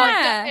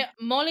 Yeah.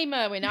 Molly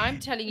Merwin, I'm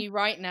telling you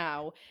right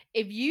now,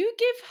 if you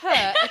give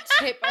her a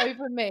tip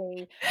over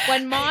me,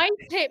 when my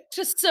tip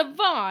to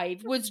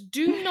survive was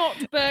do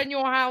not burn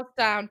your house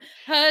down,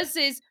 hers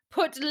is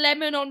put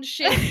lemon on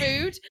shit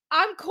food,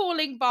 I'm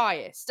calling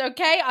biased,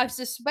 okay? I've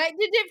suspected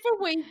it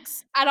for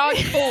weeks, and I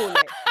call it.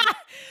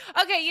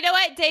 Okay, you know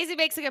what? Daisy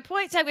makes a good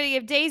point, so I'm going to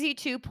give Daisy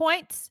 2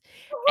 points.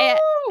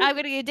 I'm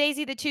going to give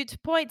Daisy the 2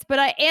 points, but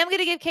I am going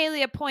to give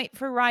Kaylee a point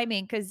for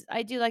rhyming because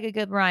I do like a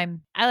good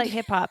rhyme. I like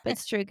hip hop.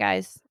 It's true,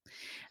 guys.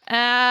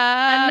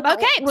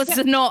 Okay. Was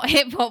not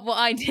hip hop what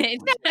I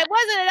did. No, it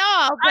wasn't at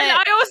all. But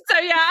I also,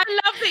 I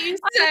love that you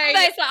say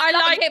I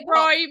like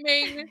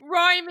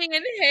rhyming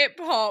and hip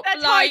hop.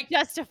 That's how I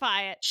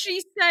justify it.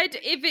 She said,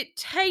 if it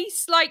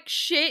tastes like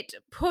shit,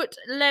 put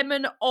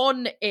lemon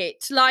on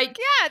it. Like,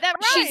 yeah, that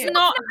rhymes. She's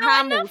not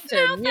Hamilton.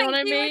 Now, you know what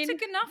I mean? I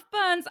took enough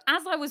burns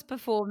as I was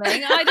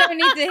performing. I don't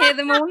need to hear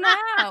them all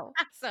now.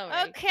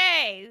 Sorry.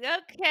 Okay.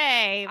 As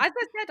I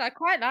said, I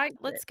quite like.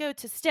 Let's go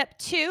to step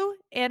 2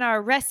 in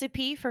our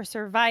recipe for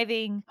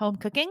surviving home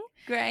cooking.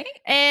 Great.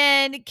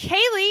 And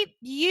Kaylee,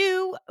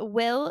 you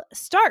will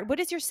start. What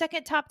is your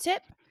second top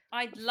tip?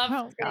 I'd love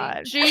to.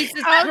 God.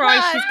 Jesus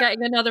Christ, she's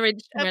getting another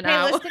instrument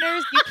out.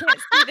 Listeners, you can't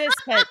see this,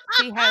 but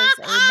she has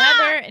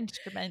another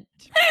instrument.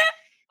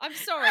 I'm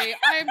sorry.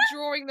 I am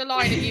drawing the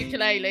line at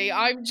ukulele.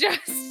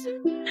 This is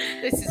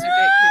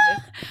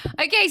ridiculous.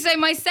 Okay, so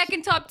my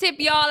second top tip,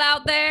 y'all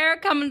out there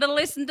coming to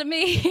listen to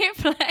me here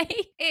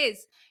play,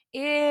 is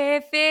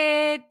if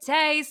it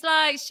tastes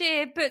like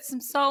shit, put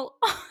some salt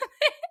on it.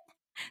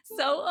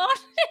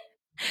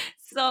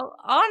 Salt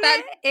on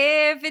it.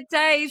 If it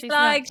tastes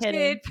like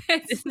shit,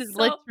 put this some is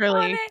salt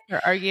literally on it.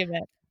 her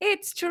argument.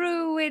 It's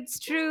true.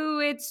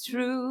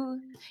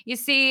 You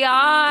see,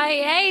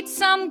 I ate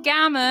some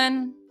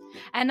gammon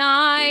and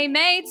I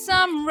made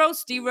some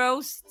roasty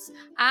roasts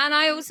and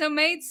I also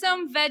made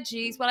some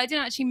veggies. Well, I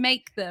didn't actually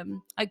make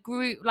them. I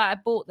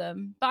bought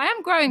them. But I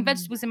am growing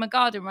vegetables in my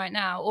garden right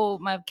now, or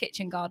my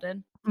kitchen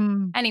garden.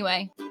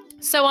 Anyway,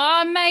 so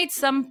I made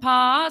some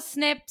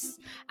parsnips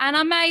and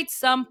I made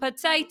some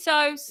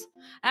potatoes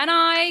and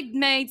I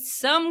made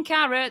some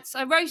carrots.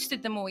 I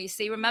roasted them all, you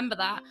see, remember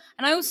that.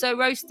 And I also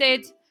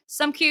roasted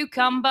some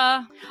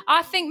cucumber.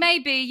 I think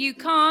maybe you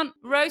can't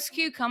roast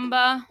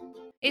cucumber.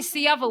 It's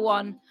the other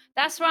one.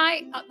 That's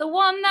right, the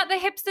one that the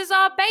hipsters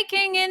are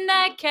baking in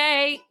their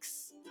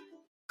cakes.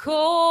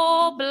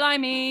 Cool,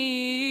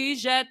 blimey,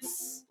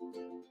 jets.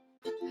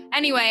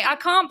 Anyway, I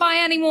can't buy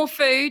any more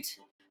food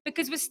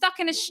because we're stuck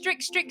in a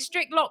strict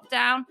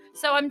lockdown.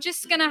 So I'm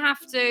just going to have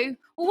to.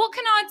 Well, what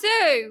can I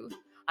do?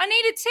 I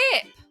need a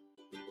tip.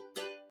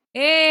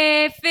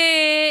 If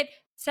it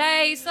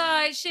tastes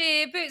like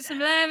shit, put some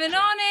lemon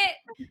on it.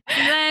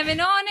 Why I'm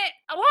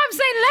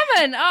saying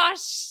lemon? Oh,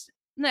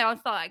 no, I'll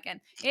start again.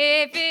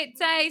 If it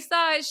tastes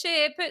like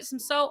shit, put some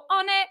salt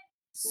on it.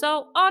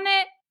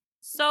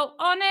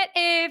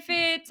 If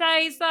it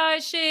tastes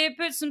like shit,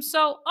 put some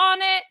salt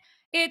on it.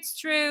 It's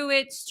true.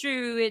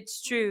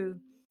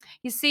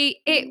 You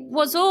see, it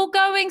was all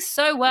going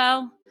so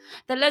well.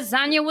 The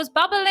lasagna was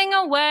bubbling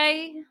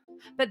away.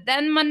 But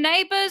then my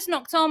neighbors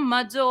knocked on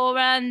my door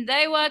and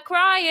they were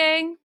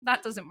crying.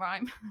 That doesn't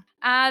rhyme.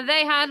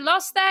 They had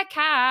lost their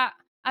cat.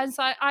 And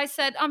so I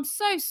said, I'm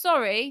so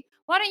sorry.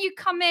 Why don't you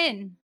come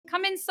in?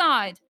 Come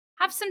inside.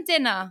 Have some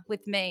dinner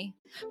with me.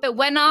 But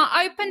when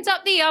I opened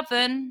up the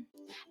oven,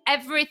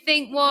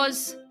 everything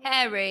was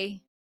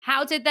hairy.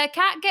 How did their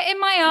cat get in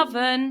my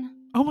oven?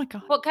 Oh my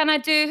God. What can I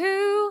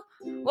do?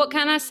 What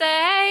can I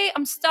say?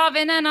 I'm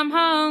starving and I'm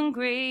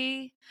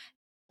hungry.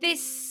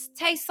 This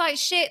tastes like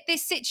shit.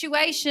 This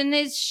situation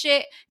is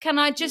shit. Can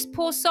I just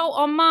pour salt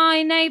on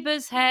my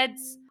neighbors'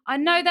 heads? I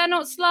know they're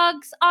not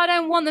slugs. I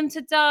don't want them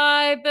to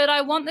die, but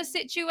I want the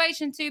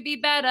situation to be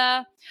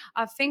better.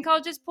 I think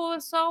I'll just pour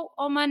salt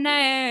on my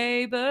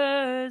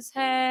neighbors'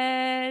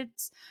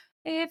 heads.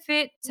 If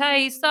it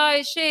tastes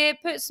like shit,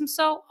 put some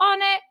salt on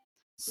it.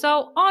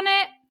 Salt on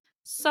it.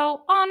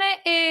 Salt on it.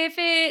 If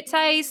it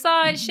tastes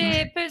like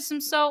shit, put some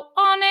salt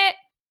on it.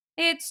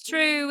 It's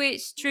true,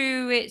 it's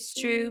true, it's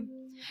true.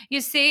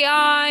 You see,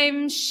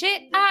 I'm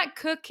shit at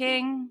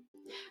cooking,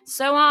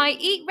 so I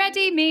eat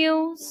ready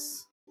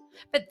meals.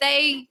 But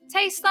they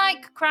taste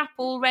like crap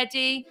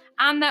already,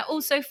 and they're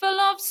also full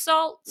of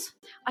salt.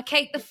 I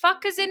cake the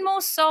fuckers in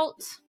more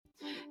salt,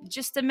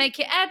 just to make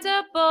it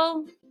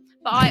edible.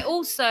 But I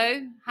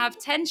also have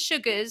 10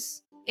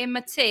 sugars in my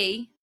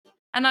tea,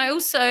 and I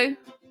also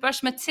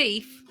brush my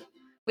teeth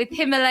with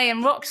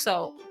Himalayan rock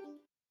salt,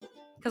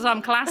 because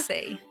I'm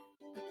classy.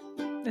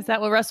 Is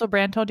that what Russell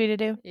Brand told you to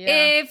do?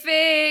 Yeah. If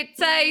it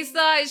tastes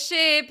like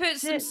shit, put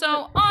some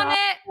salt on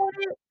it.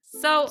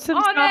 Salt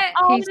on it.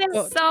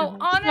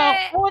 Salt on it.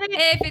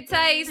 If it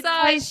tastes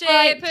like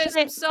shit, put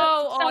some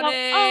salt on it.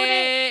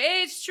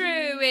 It's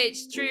true.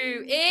 It's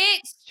true.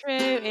 It's true.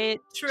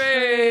 It's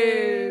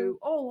true.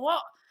 Oh,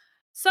 what?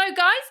 So,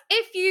 guys,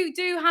 if you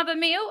do have a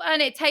meal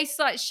and it tastes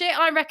like shit,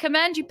 I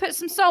recommend you put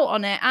some salt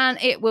on it and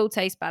it will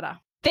taste better.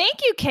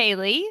 Thank you,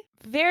 Kaylee.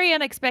 Very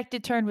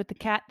unexpected turn with the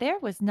cat there.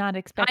 Was not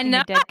expecting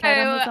a dead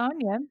cat on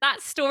lasagna.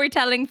 That's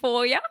storytelling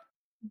for you.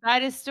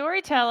 That is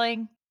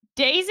storytelling.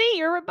 Daisy,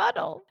 your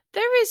rebuttal.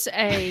 There is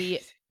a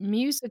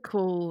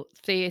musical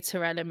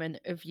theatre element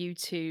of you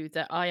two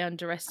that I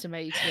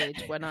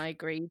underestimated when I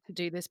agreed to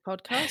do this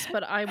podcast,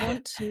 but I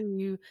want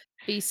to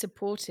be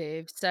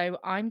supportive, so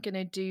I'm going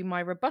to do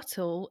my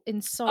rebuttal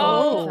in song.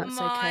 Oh, if that's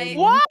my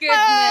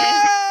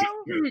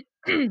okay.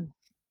 goodness.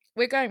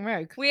 We're going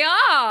rogue. We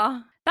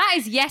are. That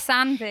is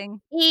yes-anding.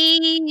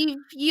 If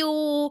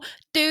you're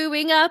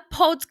doing a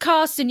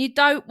podcast and you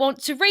don't want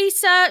to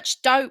research,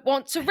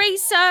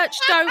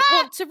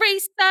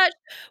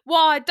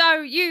 why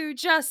don't you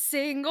just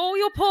sing all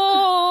your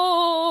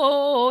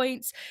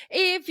points?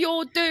 If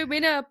you're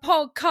doing a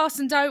podcast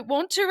and don't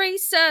want to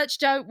research,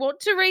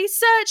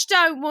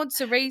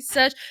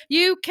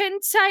 you can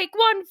take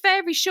one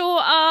very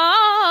short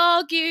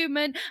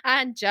argument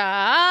and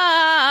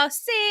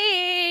just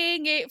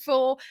sing it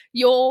for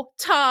your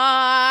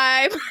time.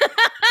 Hurting.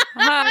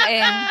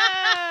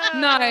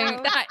 No,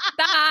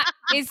 that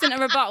isn't a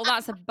rebuttal.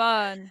 That's a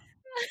burn.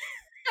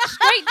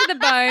 Straight to the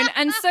bone,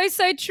 and so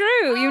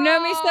true. You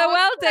know me so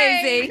well,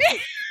 Daisy. I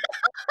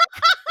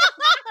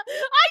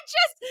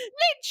just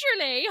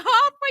literally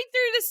halfway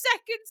through the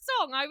second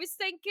song, I was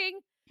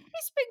thinking,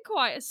 it's been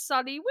quite a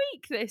sunny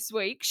week this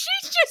week.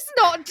 She's just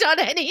not done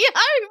any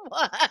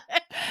homework.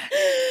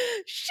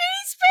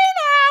 She's been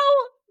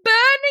out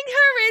burning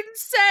her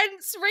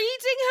incense,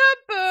 reading her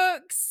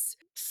books,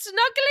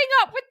 snuggling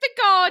up with the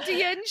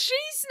Guardian.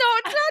 She's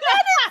not done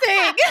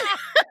anything.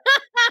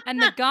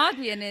 And the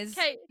Guardian is,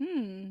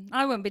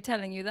 I won't be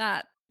telling you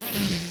that.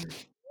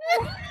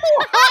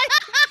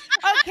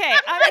 Okay,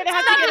 I'm gonna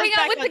have to get us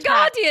back with on the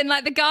track. Guardian,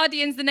 like the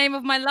Guardian's the name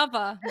of my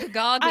lover. The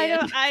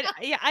Guardian.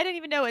 I don't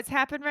even know what's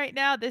happened right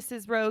now. This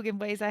is rogue in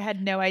ways I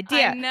had no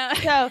idea. I know.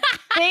 So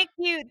thank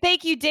you,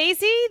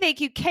 Daisy.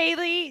 Thank you,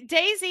 Kaylee.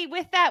 Daisy,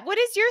 with that, what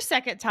is your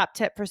second top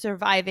tip for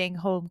surviving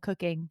home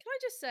cooking? Can I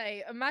just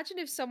say, imagine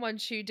if someone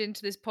tuned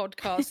into this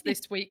podcast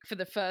this week for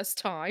the first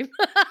time.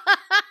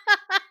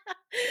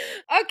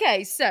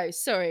 Okay, so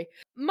sorry.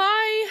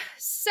 My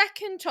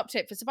second top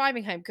tip for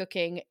surviving home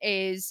cooking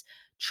is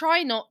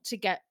try not to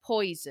get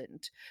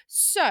poisoned.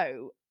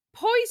 So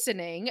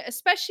poisoning,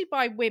 especially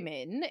by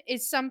women,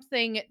 is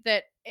something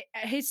that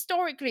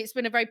historically it's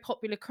been a very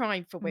popular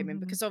crime for women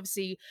because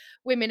obviously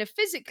women are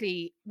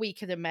physically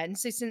weaker than men.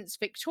 So since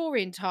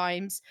Victorian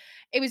times,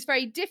 it was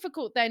very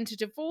difficult then to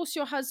divorce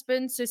your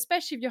husband. So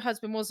especially if your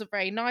husband wasn't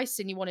very nice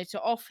and you wanted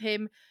to off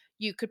him,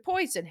 you could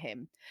poison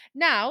him.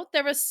 Now,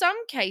 there are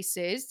some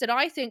cases that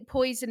I think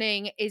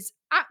poisoning is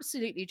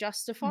absolutely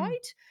justified.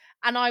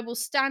 And I will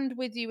stand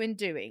with you in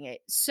doing it.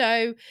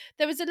 So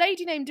there was a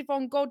lady named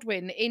Yvonne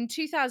Godwin in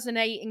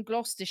 2008 in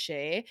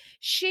Gloucestershire.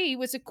 She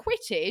was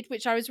acquitted,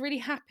 which I was really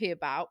happy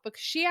about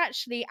because she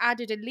actually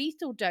added a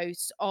lethal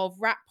dose of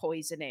rat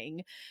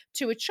poisoning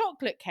to a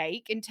chocolate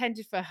cake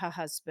intended for her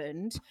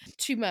husband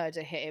to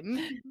murder him.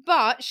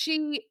 But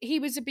he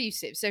was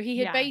abusive. So he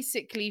had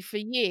basically for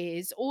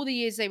years, all the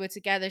years they were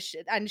together,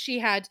 and she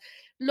had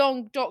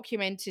long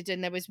documented,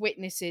 and there was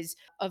witnesses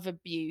of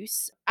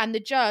abuse, and the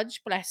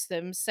judge, bless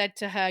them, said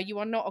to her, "You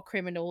are not a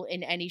criminal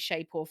in any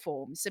shape or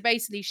form." So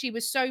basically she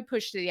was so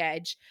pushed to the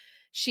edge,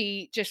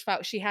 she just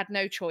felt she had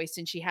no choice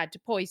and she had to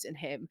poison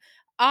him.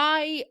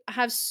 I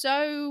have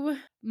so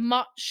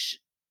much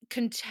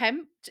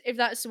contempt, if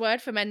that's the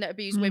word, for men that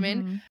abuse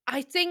women.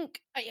 I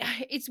think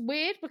it's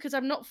weird because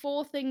I'm not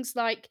for things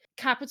like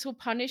capital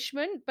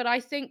punishment, but I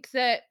think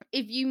that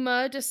if you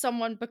murder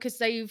someone because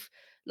they've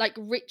like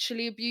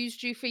ritually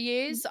abused you for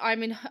years, I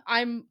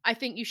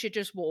think you should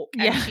just walk.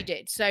 And she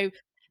did. So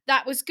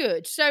that was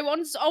good. So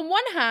on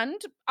one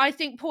hand, I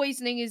think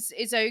poisoning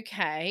is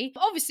okay.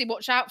 Obviously,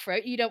 watch out for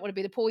it. You don't want to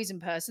be the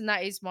poison person.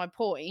 That is my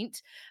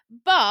point.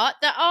 But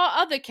there are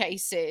other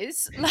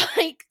cases.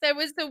 Like there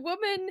was the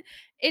woman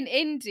in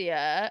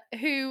India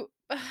who,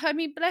 I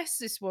mean, bless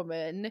this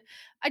woman.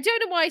 I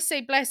don't know why I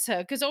say bless her,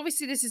 because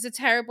obviously this is a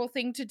terrible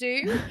thing to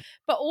do.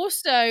 But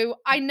also,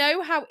 I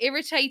know how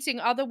irritating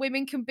other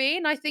women can be.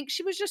 And I think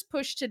she was just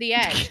pushed to the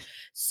edge.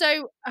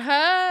 So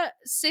her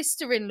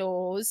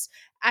sister-in-laws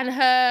and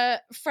her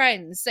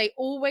friends, they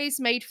always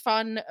made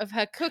fun of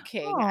her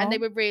cooking. And they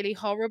were really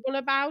horrible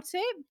about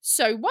it.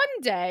 So one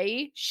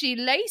day she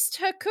laced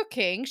her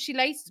cooking, she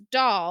laced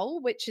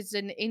dal, which is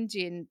an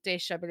Indian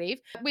dish, I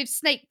believe, with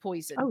snake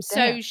poison.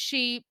 So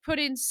she put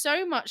in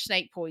so much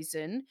snake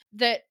poison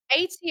that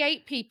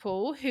 88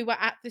 people who were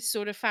at this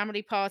sort of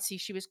family party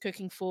she was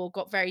cooking for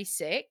got very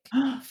sick.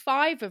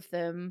 5 of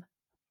them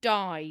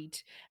died.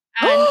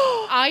 And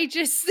I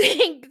just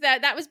think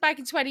that was back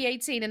in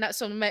 2018, and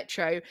that's on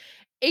Metro.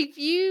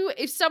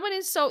 If someone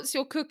insults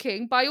your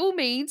cooking, by all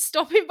means,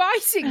 stop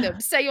inviting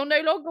them. Say you're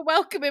no longer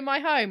welcome in my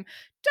home.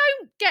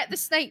 Don't get the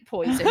snake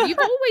poison. You've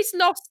always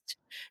lost.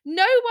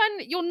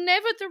 You're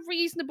never the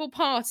reasonable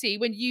party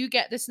when you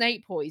get the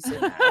snake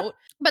poison out.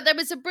 But there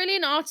was a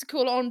brilliant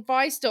article on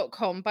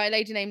Vice.com by a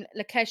lady named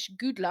Lakesh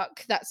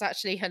Goodluck. That's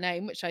actually her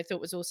name, which I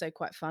thought was also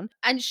quite fun.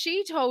 And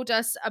she told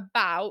us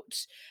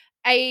about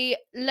a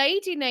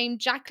lady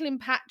named Jacqueline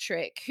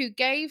Patrick who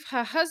gave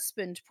her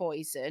husband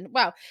poison.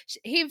 Well,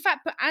 he in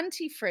fact put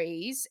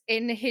antifreeze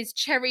in his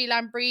cherry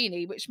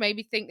Lambrini, which made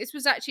me think this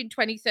was actually in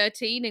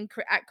 2013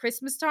 at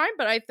Christmas time.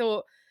 But I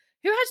thought,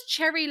 who has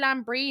cherry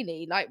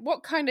Lambrini? Like,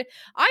 what kind of...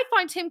 I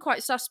find him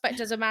quite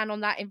suspect as a man on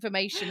that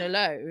information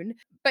alone.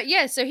 But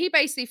yeah, so he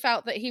basically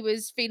felt that he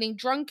was feeling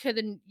drunker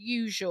than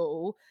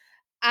usual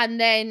and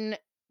then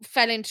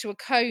fell into a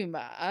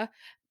coma.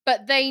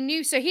 But they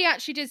knew, so he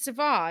actually did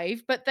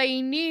survive, but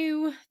they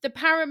knew, the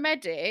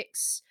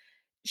paramedics,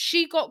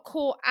 she got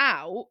caught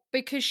out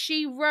because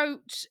she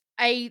wrote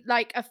a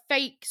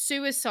fake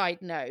suicide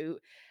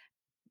note,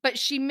 but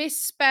she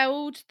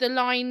misspelled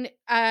the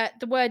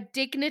word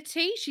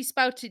dignity. She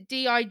spelled it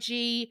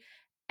Dignaty,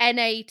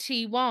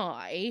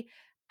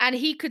 and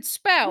he could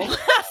spell. So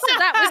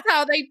that was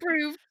how they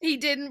proved he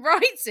didn't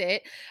write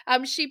it.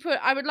 She put,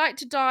 "I would like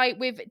to die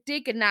with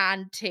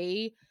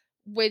dignity,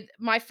 with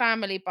my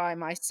family by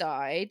my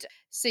side."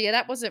 So yeah,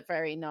 that wasn't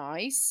very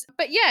nice.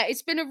 But yeah,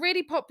 it's been a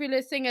really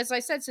popular thing, as I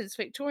said, since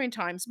Victorian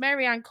times.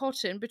 Mary Ann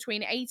Cotton,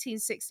 between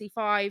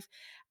 1865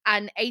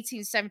 and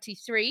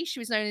 1873, she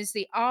was known as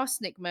the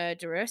arsenic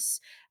murderess,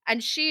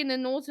 and she, in the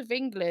north of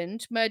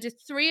England, murdered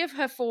 3 of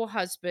her 4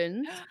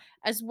 husbands,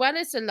 as well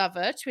as a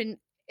lover,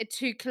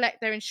 to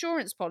collect their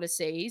insurance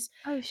policies.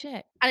 Oh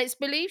shit. And it's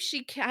believed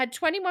she had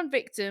 21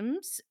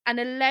 victims, and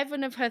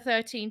 11 of her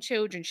 13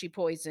 children she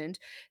poisoned.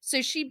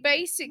 So she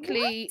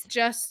basically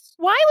just...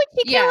 Why would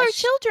she kill her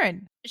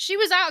children? She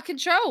was out of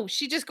control.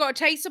 She just got a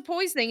taste of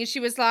poisoning and she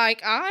was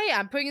like, I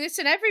am putting this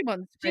in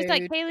everyone's food. She's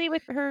like Haley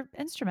with her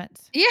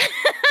instruments. Yeah.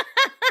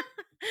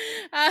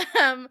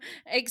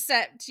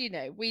 Except,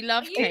 we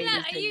love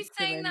Kayla's Are you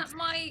saying that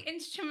my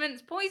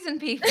instruments poison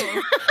people?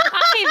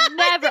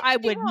 I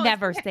would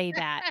never say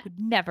that. Would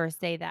never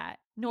say that.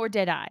 Nor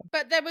did I.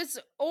 But there was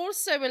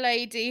also a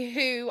lady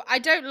who, I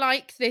don't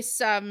like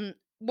this,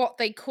 what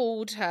they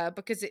called her,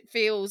 because it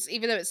feels,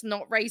 even though it's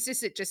not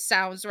racist, it just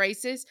sounds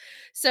racist.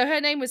 So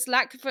her name was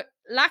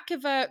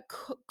Lakhvinder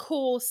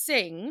Kaur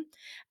Singh.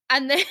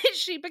 And then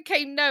she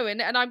became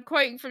known, and I'm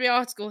quoting from the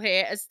article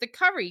here, as the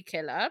curry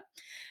killer,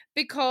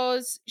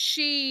 because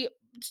she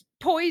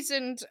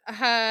poisoned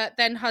her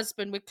then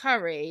husband with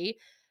curry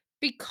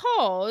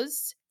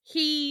because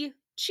he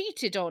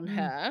cheated on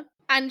her.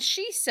 And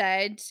she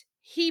said,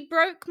 "He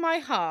broke my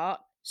heart,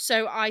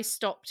 so I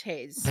stopped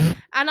his."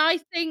 And I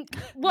think,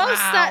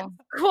 whilst that's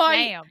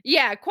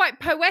quite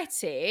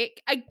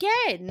poetic,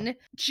 again,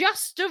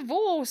 just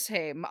divorce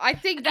him. I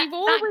think you've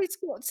always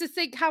got to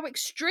think how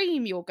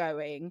extreme you're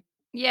going.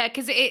 Yeah,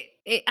 because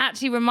it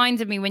actually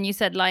reminded me when you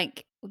said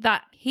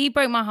that he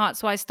broke my heart,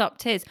 so I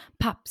stopped his.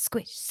 Pop,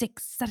 squish,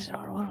 6.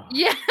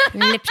 Yeah.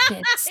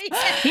 Lipschitz.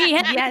 He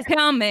had it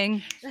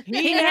coming.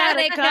 He had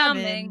it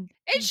coming.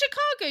 In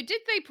Chicago,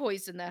 did they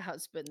poison their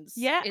husbands?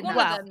 Yeah. One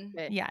of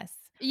them. Yes.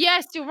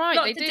 Yes, you're right.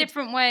 Lots of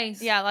different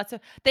ways. Yeah,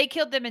 they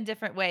killed them in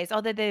different ways,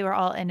 although they were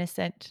all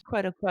innocent,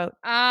 quote unquote.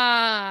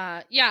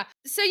 Yeah.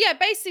 So yeah,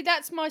 basically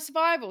that's my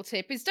survival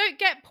tip is don't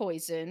get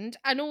poisoned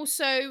and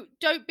also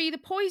don't be the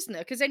poisoner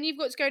because then you've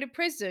got to go to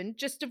prison,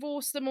 just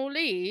divorce them or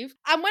leave.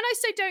 And when I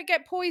say don't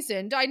get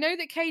poisoned, I know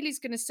that Kaylee's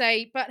going to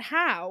say, but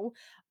how?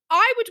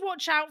 I would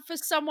watch out for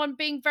someone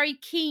being very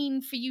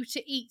keen for you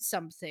to eat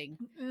something.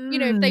 You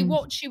know, if they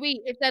watch you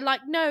eat, if they're like,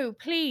 no,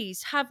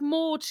 please have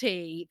more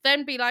tea,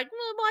 then be like,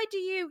 well, why do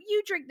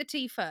you drink the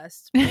tea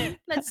first?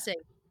 Let's see.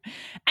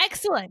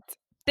 Excellent.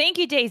 Thank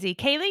you, Daisy.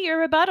 Kaylee, your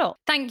rebuttal.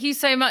 Thank you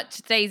so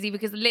much, Daisy,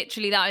 because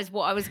literally that is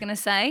what I was going to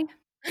say.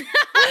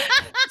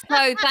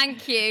 So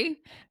thank you.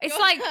 It's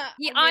like,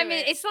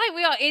 it's like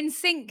we are in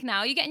sync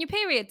now. You're getting your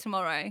period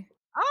tomorrow.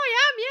 Oh, I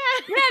am,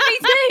 yeah. Yeah,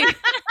 me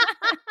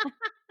too.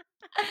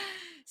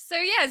 So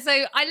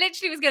I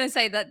literally was going to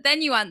say that,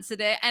 then you answered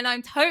it, and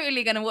I'm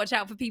totally going to watch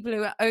out for people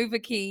who are over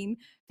keen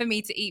for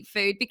me to eat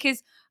food,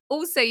 because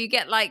also you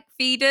get like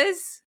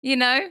feeders,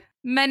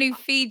 men who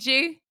feed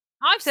you.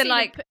 I've seen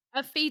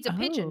a feeder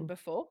pigeon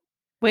before.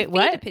 Wait,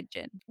 what? A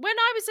pigeon. When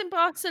I was in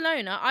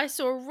Barcelona, I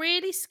saw a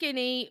really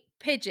skinny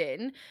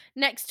pigeon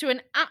next to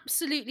an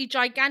absolutely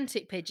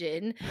gigantic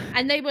pigeon,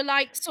 and they were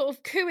like sort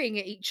of cooing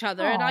at each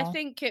other. Aww. And I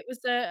think it was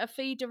a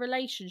feeder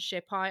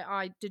relationship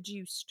I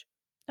deduced.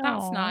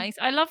 That's nice.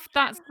 I love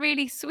that's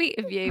really sweet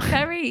of you.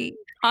 Very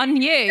on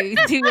you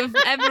to have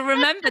ever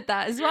remembered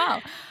that as well.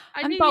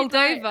 I'm bowled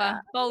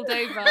over.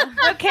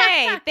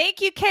 Okay. Thank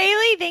you,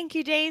 Kaylee. Thank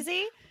you,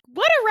 Daisy.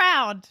 What a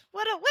round.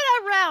 What a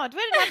round.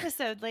 What an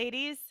episode,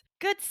 ladies.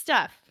 Good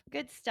stuff.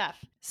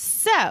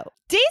 So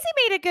Daisy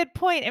made a good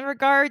point in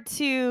regard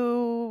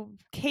to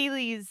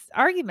Kaylee's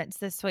arguments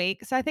this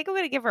week. So I think I'm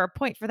going to give her a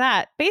point for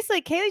that.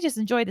 Basically, Kaylee just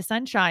enjoyed the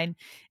sunshine,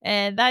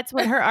 and that's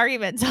what her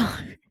arguments are.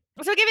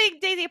 So giving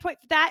Daisy a point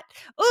for that.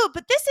 Oh,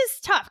 but this is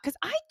tough because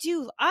I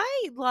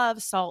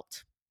love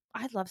salt.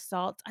 I love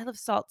salt. I love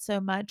salt so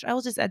much. I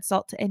will just add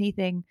salt to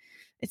anything.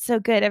 It's so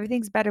good.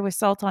 Everything's better with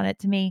salt on it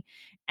to me.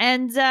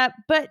 And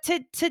but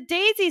to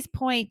Daisy's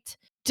point,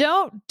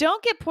 don't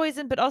get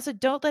poisoned, but also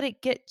don't let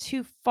it get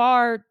too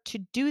far to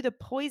do the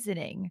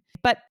poisoning.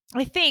 But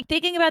I think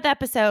thinking about the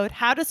episode,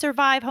 how to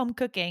survive home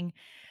cooking,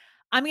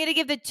 I'm going to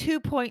give the 2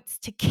 points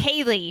to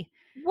Kaylee.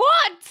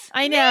 What?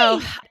 I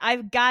know.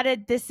 I've got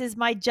it. This is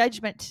my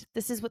judgment.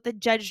 This is what the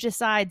judge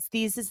decides.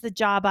 This is the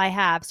job I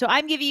have. So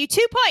I'm giving you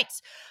 2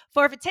 points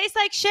for if it tastes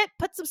like shit,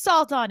 put some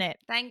salt on it.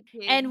 Thank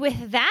you. And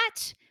with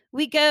that,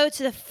 we go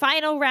to the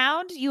final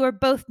round. You are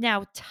both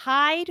now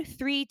tied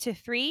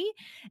 3-3.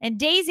 And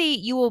Daisy,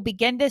 you will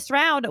begin this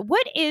round.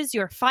 What is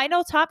your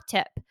final top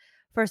tip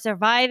for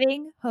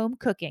surviving home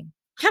cooking?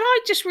 Can I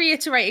just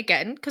reiterate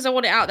again, because I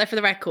want it out there for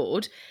the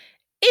record?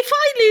 If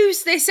I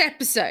lose this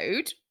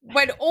episode,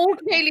 when all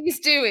Kaylee's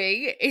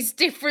doing is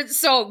different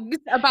songs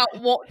about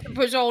what to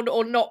put on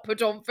or not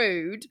put on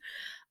food,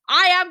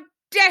 I am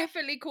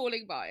definitely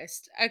calling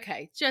biased.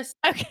 Okay. So.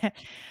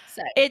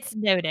 It's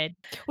noted.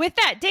 With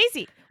that,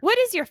 Daisy, what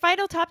is your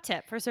final top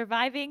tip for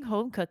surviving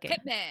home cooking?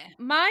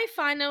 My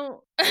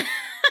final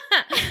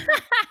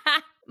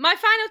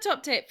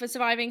top tip for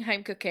surviving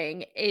home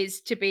cooking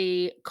is to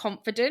be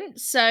confident.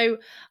 So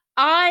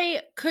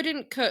I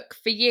couldn't cook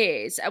for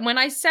years. And when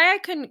I say I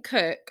couldn't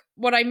cook,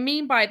 what I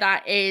mean by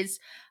that is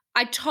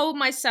I told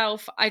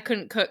myself I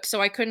couldn't cook, so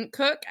I couldn't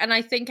cook. And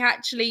I think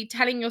actually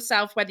telling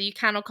yourself whether you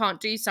can or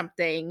can't do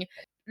something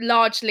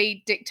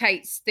largely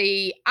dictates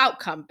the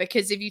outcome,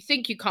 because if you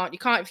think you can't, you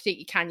can't. If you think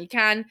you can, you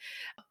can.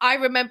 I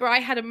remember I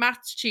had a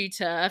maths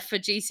tutor for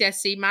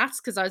GCSE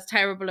maths because I was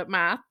terrible at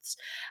maths.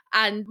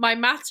 And my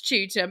maths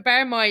tutor,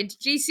 bear in mind,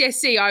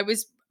 GCSE,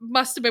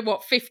 must have been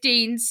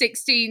 15,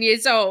 16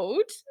 years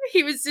old.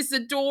 He was this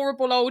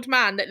adorable old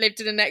man that lived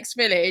in the next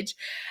village.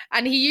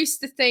 And he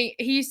used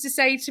to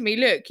say to me,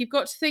 look, you've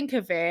got to think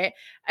of it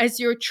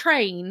as your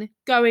train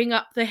going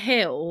up the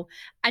hill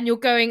and you're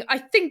going, I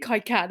think I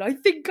can.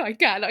 And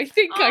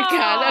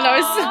I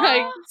was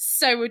like,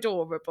 so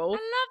adorable. I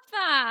love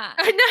that.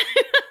 I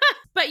know.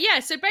 But yeah,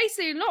 so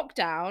basically in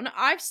lockdown,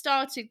 I've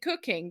started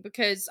cooking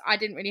because I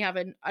didn't really have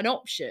an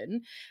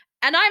option.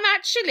 And I'm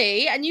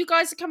actually, and you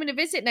guys are coming to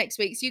visit next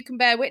week, so you can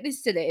bear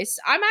witness to this,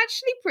 I'm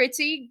actually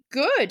pretty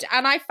good.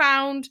 And I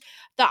found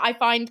that I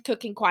find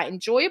cooking quite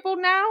enjoyable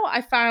now.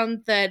 I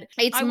found that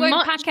I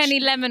won't pack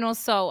any lemon or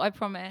salt, I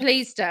promise.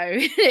 Please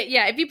don't.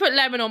 Yeah, if you put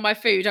lemon on my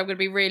food, I'm going to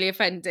be really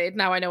offended.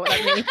 Now I know what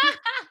that means.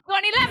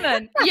 Got any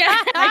lemon?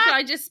 Yeah,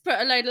 I just put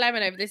a load of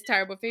lemon over this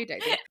terrible food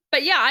idea.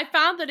 But yeah, I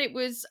found that it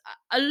was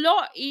a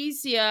lot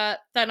easier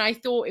than I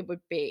thought it would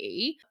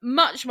be.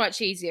 Much,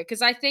 much easier.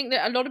 Because I think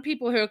that a lot of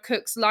people who are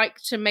cooks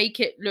like to make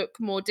it look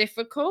more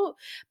difficult.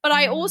 But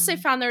I also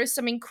found there are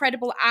some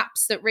incredible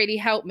apps that really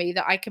help me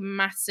that I can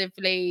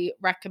massively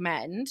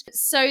recommend.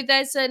 So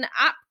there's an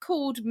app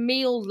called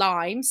Meal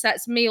Lime. So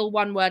that's meal,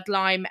 one word,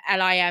 lime,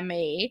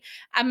 Lime.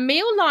 And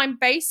Meal Lime,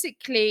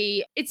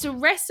 basically, it's a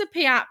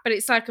recipe app, but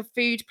it's like a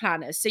food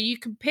planner. So you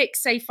can pick,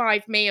 say,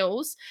 5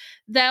 meals.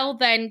 They'll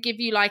then give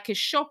you like a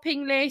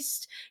shopping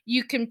list.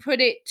 You can put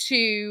it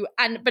to,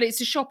 but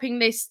it's a shopping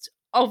list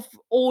of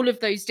all of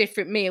those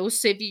different meals.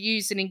 So if you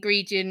use an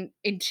ingredient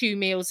in 2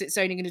 meals, it's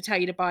only going to tell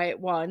you to buy it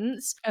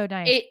once. Oh,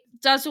 nice. It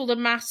does all the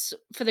maths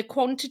for the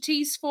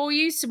quantities for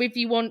you. So if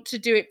you want to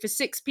do it for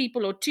 6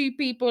 people or 2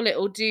 people,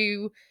 it'll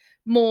do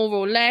more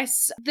or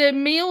less. The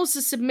meals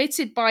are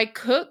submitted by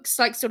cooks,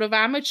 like sort of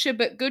amateur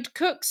but good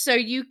cooks. So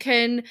you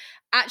can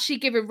actually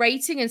give a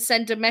rating and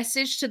send a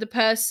message to the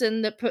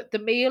person that put the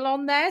meal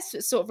on there. So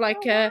it's sort of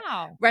like a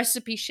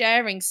recipe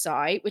sharing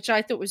site, which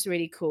I thought was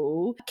really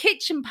cool.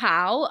 Kitchen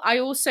Pal, I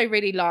also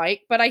really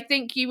like, but I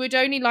think you would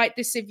only like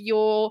this if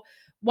you're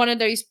one of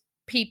those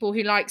people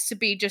who likes to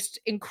be just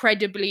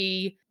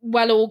incredibly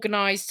well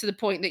organized to the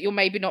point that you're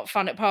maybe not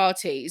fun at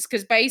parties,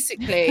 because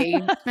basically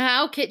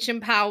how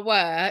Kitchen Pal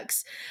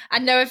works,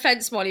 and no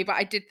offense Molly, but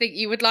I did think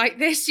you would like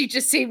this, you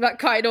just seem like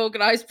quite an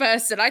organized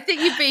person. I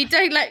think you'd be,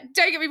 don't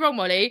get me wrong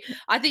Molly,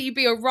 I think you'd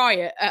be a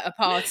riot at a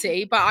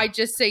party, but I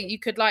just think you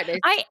could like this.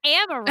 I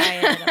am a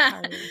riot at a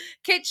party.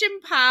 Kitchen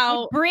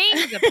Pal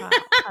brings the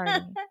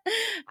party.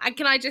 And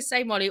can I just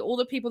say Molly, all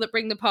the people that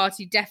bring the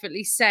party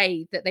definitely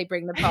say that they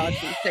bring the party,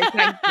 so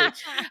thank you.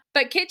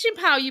 But Kitchen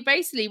Pal, you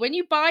basically, when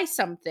you buy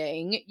something,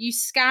 you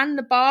scan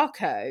the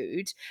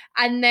barcode,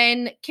 and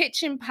then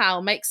Kitchen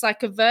Pal makes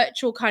like a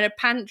virtual kind of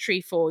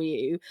pantry for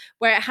you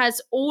where it has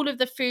all of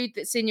the food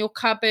that's in your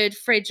cupboard,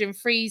 fridge and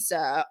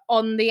freezer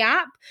on the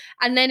app,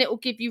 and then it will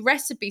give you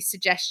recipe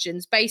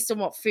suggestions based on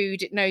what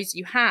food it knows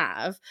you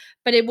have.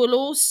 But it will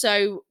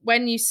also,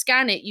 when you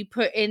scan it, you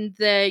put in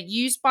the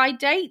use by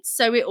date,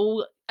 so it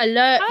will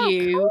alert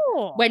you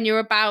when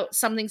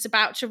something's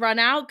about to run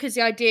out, because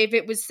the idea of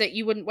it was that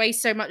you wouldn't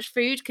waste so much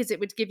food, because it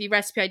would give you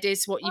recipe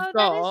ideas for what you've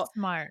got. That is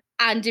smart.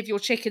 And if your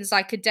chicken's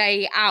like a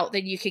day out,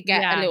 then you could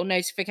get a little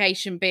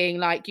notification being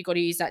like, you got to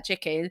use that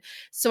chicken.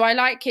 So I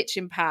like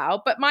Kitchen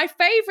Pal. But my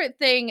favorite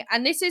thing,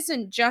 and this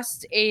isn't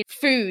just in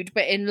food,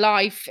 but in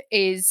life,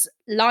 is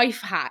life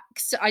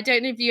hacks. I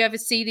don't know if you ever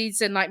see these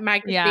in like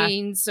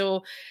magazines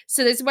or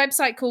so. There's a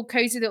website called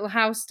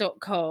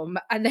cozylittle.house.com,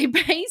 and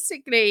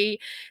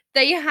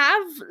they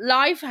have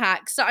life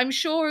hacks that I'm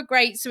sure are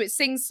great. So it's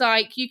things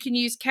like you can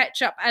use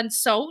ketchup and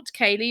salt,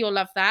 Kaylee, you'll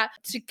love that,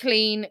 to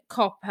clean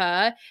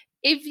copper.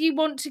 If you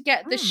want to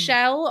get the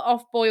shell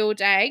off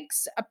boiled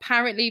eggs,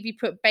 apparently if you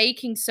put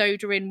baking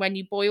soda in when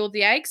you boil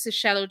the eggs, the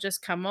shell will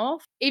just come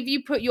off. If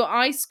you put your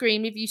ice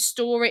cream, if you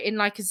store it in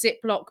like a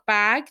Ziploc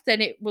bag,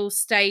 then it will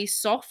stay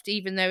soft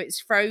even though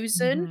it's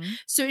frozen. Mm-hmm.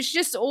 So it's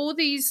just all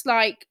these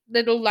like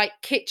little like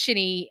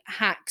kitchen-y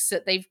hacks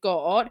that they've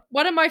got.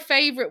 One of my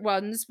favorite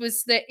ones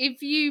was that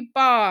if you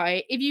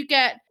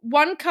get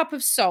 1 cup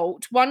of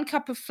salt, 1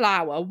 cup of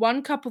flour,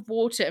 1 cup of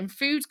water and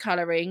food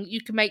coloring,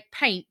 you can make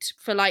paint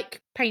for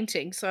like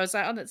painting. So I was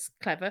like, oh, that's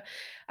clever.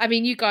 I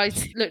mean, you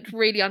guys looked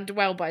really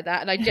underwhelmed by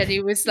that, and I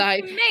genuinely was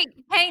like,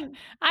 make paint.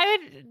 I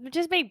would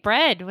just make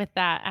bread with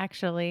that,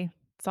 actually.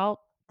 Salt,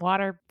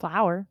 water,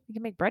 flour. You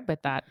can make bread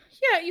with that.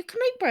 Yeah, you can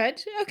make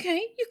bread.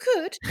 Okay, you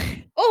could.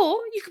 Or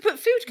you could put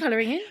food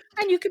coloring in,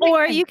 and you could make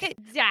paint. You could,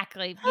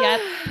 exactly. Yeah,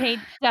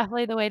 paint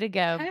definitely the way to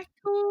go.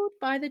 Heckled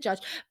by the judge.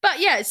 But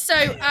yeah, so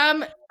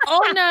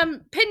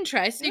on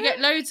Pinterest, you get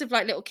loads of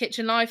like little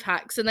kitchen life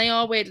hacks, and they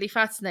are weirdly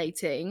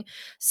fascinating.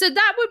 So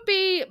that would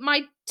be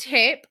my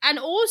tip. And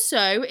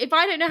also, if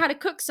I don't know how to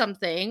cook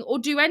something or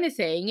do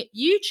anything,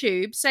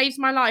 YouTube saves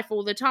my life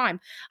all the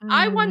time.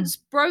 I once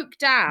broke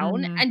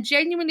down and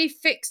genuinely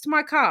fixed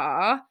my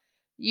car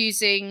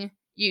using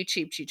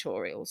YouTube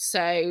tutorials.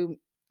 So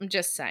I'm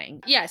just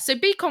saying. Yeah, so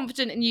be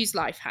confident and use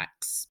life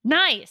hacks.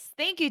 Nice.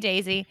 Thank you,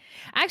 Daisy.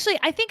 Actually,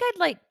 I think I'd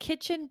like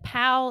Kitchen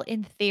Pal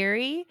in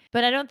theory,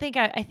 but I don't think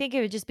I think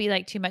it would just be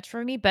like too much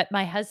for me. But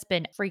my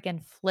husband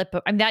freaking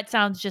I mean, that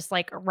sounds just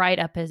like right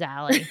up his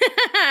alley.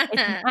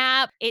 It's an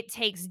app. It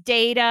takes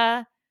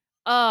data.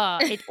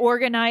 It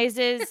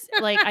organizes.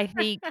 Like, I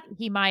think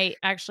he might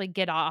actually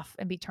get off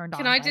and be turned on.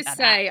 Can I just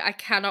say, I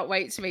cannot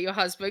wait to meet your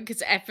husband,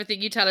 because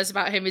everything you tell us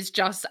about him is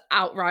just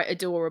outright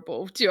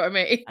adorable. Do you know what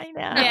I mean? I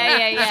know.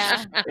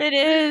 Yeah. It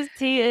is.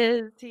 He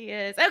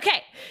is.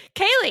 Okay.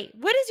 Kaylee,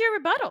 what is your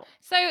rebuttal?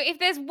 So if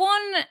there's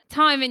one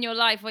time in your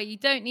life where you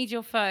don't need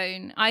your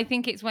phone, I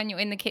think it's when you're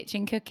in the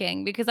kitchen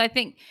cooking, because I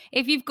think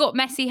if you've got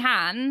messy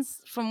hands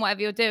from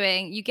whatever you're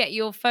doing, you get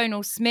your phone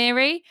all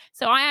smeary.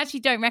 So I actually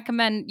don't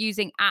recommend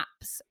using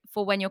apps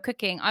for when you're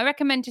cooking. I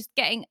recommend just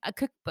getting a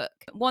cookbook,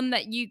 one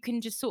that you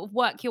can just sort of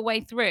work your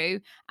way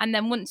through, and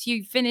then once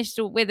you've finished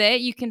with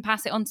it, you can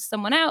pass it on to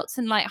someone else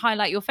and like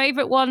highlight your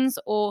favorite ones,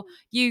 or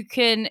you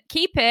can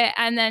keep it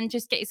and then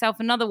just get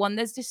yourself another one.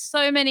 There's just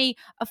so many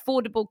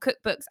affordable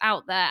cookbooks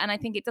out there, and I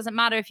think it doesn't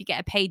matter if you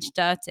get a page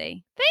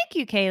dirty. Thank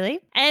you, Kaylee.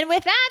 And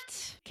with that,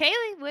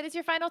 Kaylee, what is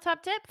your final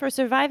top tip for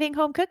surviving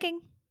home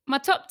cooking? My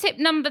top tip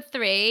number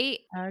 3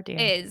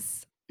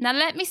 is... Now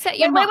let me set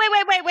your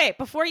wait.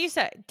 Before you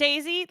say,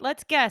 Daisy,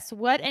 let's guess.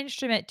 What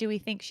instrument do we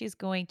think she's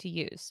going to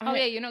use? Oh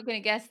yeah, you're not going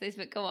to guess this,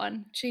 but go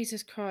on.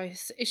 Jesus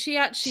Christ. Is she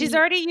actually... She's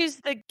already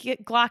used the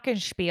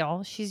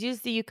glockenspiel. She's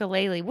used the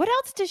ukulele. What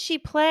else does she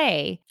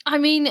play? I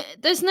mean,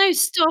 there's no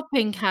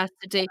stopping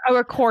Cassidy. A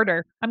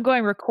recorder. I'm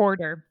going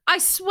recorder. I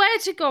swear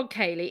to God,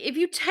 Kaylee, if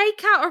you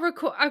take out a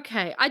record,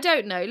 okay, I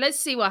don't know. Let's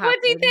see what happens.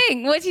 What do you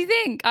think? What do you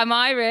think? I'm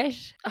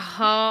Irish. A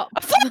harp.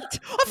 A flute!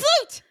 A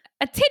flute!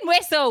 A tin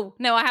whistle.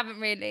 No, I haven't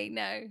really.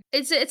 No.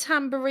 Is it a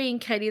tambourine,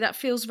 Kaylee? That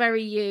feels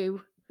very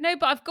you. No,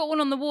 but I've got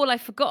one on the wall. I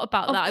forgot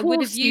about that. I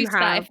would have used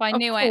that if I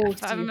knew it.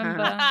 If I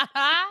remember.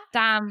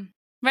 Damn.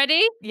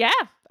 Ready? Yeah,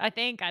 I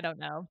think. I don't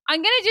know.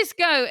 I'm going to just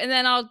go and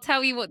then I'll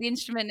tell you what the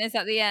instrument is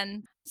at the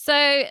end. So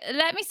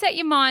let me set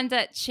your mind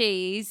at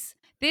cheese.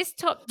 This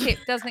top tip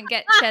doesn't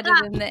get cheddar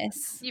than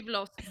this. You've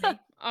lost me.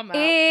 I'm out.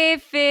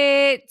 If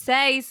it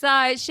tastes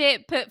like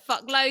shit, put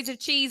fuck loads of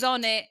cheese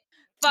on it.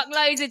 Fuck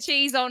loads of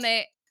cheese on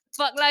it.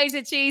 Fuck loads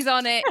of cheese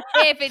on it.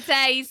 If it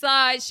tastes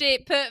like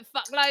shit, put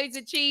fuck loads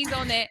of cheese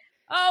on it.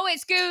 Oh,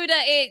 it's Gouda,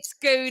 it's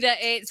Gouda,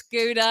 it's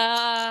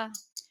Gouda.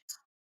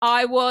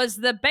 I was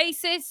the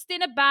bassist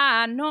in a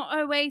band, not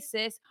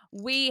Oasis.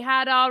 We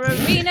had our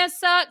arena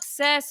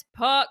success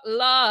park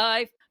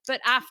life. But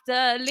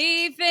after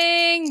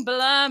leaving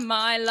Blur,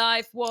 my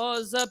life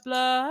was a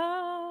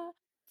blur.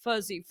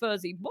 Fuzzy,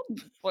 fuzzy,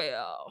 boy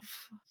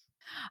off.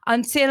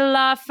 Until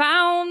I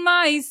found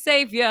my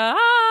savior.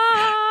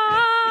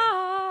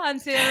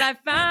 Until I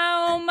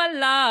found my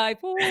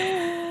life.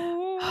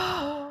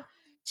 Ooh.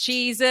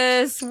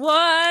 Jesus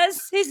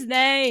was his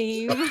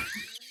name.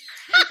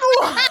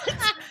 What?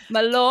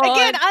 My Lord.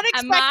 Again, unexpected.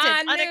 And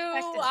my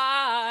Unexpected. new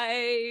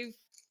life.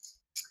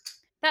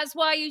 That's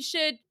why you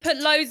should put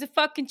loads of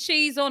fucking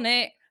cheese on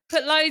it.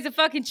 Put loads of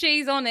fucking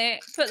cheese on it.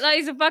 Put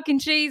loads of fucking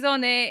cheese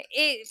on it.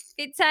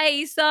 It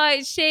tastes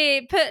like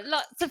shit. Put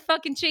lots of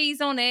fucking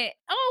cheese on it.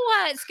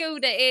 Oh, it's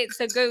Gouda.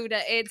 It's a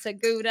Gouda. It's a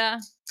Gouda.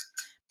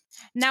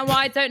 Now,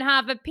 I don't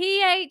have a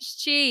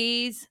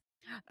PhD,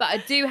 but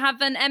I do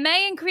have an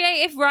MA in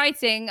creative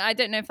writing. I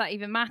don't know if that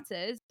even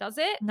matters. Does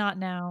it? Not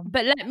now.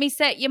 But let me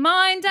set your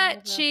mind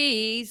at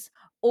cheese.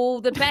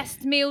 All the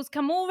best meals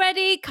come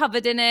already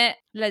covered in it.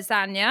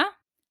 Lasagna,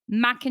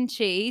 mac and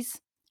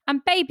cheese,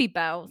 and baby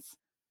bells.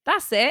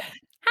 That's it.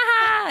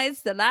 Ha!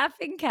 It's the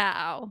laughing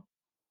cow.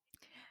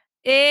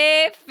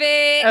 If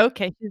it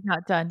Okay, she's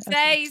not done.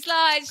 tastes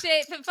like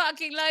shit, put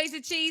fucking loads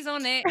of cheese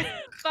on it.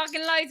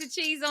 Fucking loads of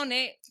cheese on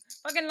it.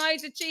 Fucking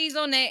loads of cheese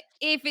on it.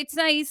 If it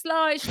tastes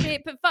like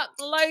shit, put fuck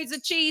loads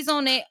of cheese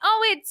on it.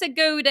 Oh, it's a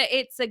Gouda.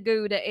 It's a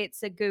Gouda.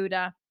 It's a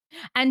Gouda.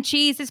 And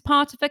cheese is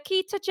part of a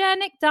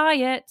ketogenic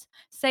diet,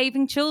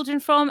 saving children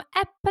from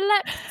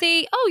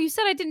epilepsy. Oh, you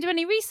said I didn't do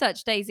any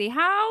research, Daisy.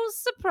 How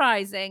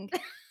surprising.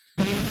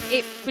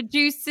 It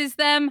produces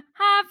them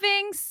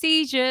having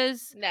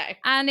seizures. No.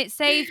 And it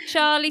saved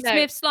Charlie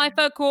Smith's life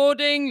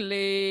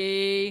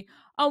accordingly.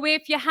 Oh,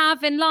 if you're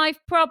having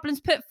life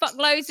problems, put fuck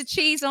loads of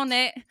cheese on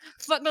it.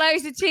 Fuck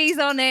loads of cheese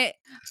on it.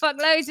 Fuck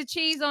loads of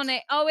cheese on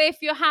it. Oh, if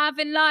you're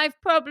having life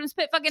problems,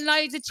 put fucking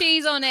loads of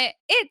cheese on it.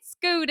 It's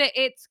Gouda.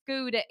 It's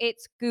Gouda.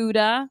 It's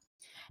Gouda.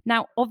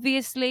 Now,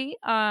 obviously,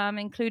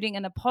 including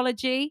an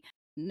apology.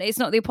 It's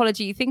not the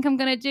apology you think I'm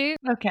going to do.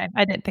 Okay,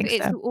 I didn't think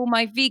It's so. all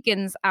my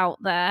vegans out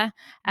there.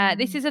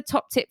 This is a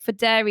top tip for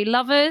dairy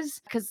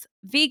lovers because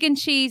vegan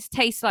cheese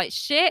tastes like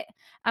shit.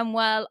 And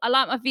well, I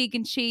like my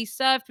vegan cheese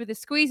served with a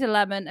squeeze of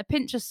lemon, a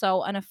pinch of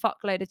salt, and a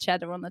fuckload of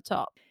cheddar on the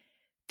top.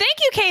 Thank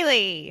you,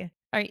 Kaylee.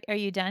 Are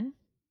you done?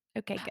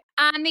 Okay, good.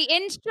 And the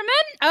instrument?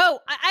 Oh,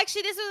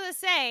 actually, this was to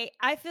say,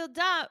 I feel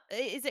dumb.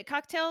 Is it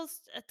cocktail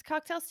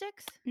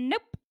sticks?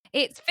 Nope.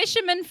 It's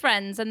Fisherman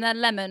Friends and their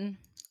lemon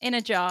in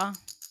a jar.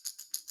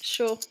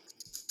 Sure.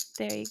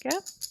 There you go.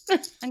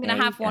 I'm going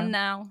to have one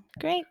now.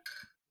 Great.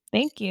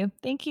 Thank you.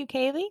 Thank you,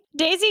 Kaylee.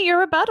 Daisy, your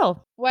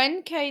rebuttal.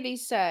 When Kaylee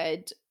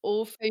said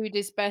all food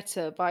is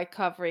better by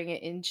covering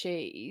it in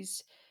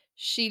cheese,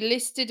 she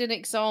listed an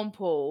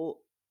example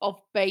of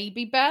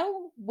Baby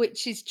Bell,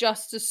 which is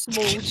just a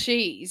small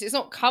cheese. It's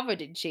not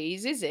covered in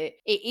cheese, is it?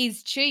 It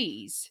is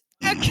cheese.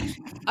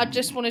 I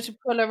just wanted to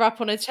pull her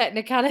up on a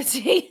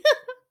technicality.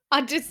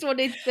 I just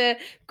wanted to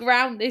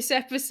ground this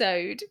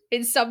episode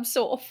in some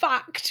sort of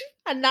fact,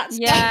 and that's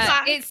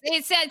fact.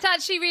 It's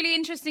actually really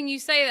interesting you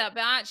say that,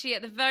 but actually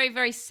at the very,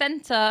 very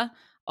center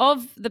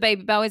of the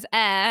Baby Bell is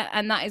air,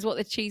 and that is what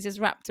the cheese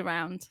is wrapped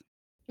around.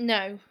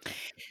 No.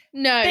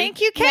 Thank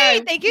you, Kay.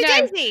 No, Thank you,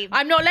 Daisy.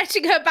 I'm not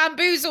letting her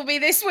bamboozle me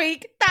this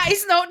week. That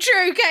is not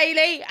true,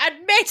 Kaylee.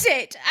 Admit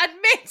it.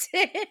 Admit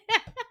it.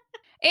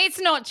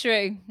 It's not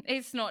true.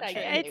 It's not true.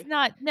 It's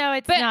not. No,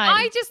 it's but not.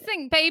 I just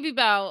think Baby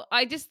Bell,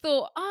 I just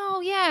thought, oh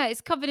yeah,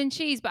 it's covered in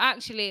cheese, but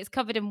actually it's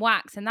covered in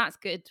wax, and that's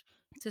good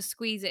to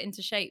squeeze it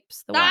into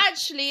shapes. That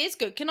actually is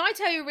good. Can I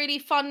tell you a really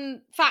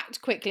fun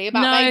fact quickly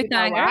about Baby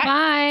Bell wax?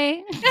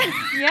 Bye.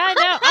 Yeah,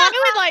 no,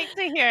 I would like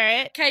to hear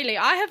it. Kaylee,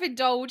 I have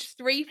indulged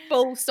 3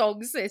 full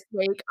songs this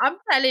week. I'm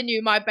telling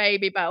you my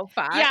Baby Bell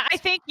fact. Yeah, I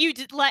think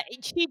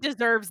she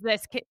deserves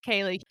this,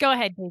 Kaylee. Go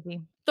ahead,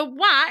 Daisy. The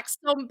wax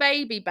on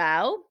Baby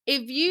Bell,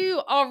 if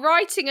you are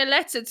writing a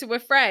letter to a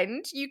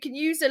friend, you can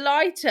use a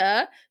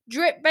lighter,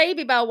 drip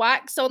Baby Bell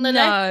wax on the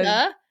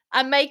letter,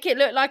 and make it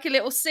look like a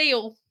little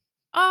seal.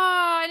 Oh,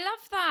 I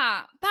love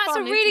that. That's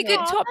Fun, a really good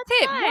top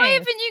tip. Nice. Why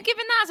haven't you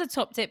given that as a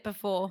top tip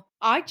before?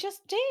 I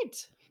just did.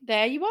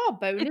 There you are.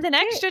 Bonus It's an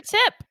tip. extra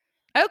tip.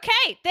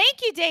 Okay.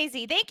 Thank you,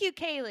 Daisy. Thank you,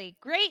 Kaylee.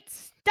 Great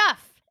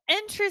stuff.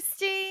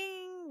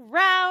 Interesting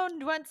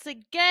round once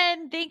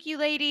again. Thank you,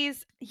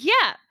 ladies.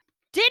 Yeah.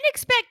 Didn't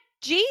expect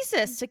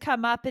Jesus to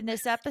come up in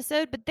this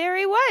episode, but there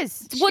he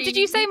was. What did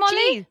you say,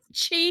 Molly?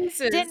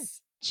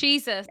 Jesus.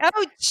 Jesus.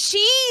 Oh,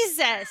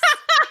 Jesus.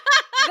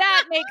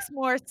 That makes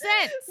more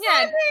sense.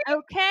 Yeah.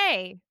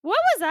 Okay. What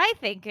was I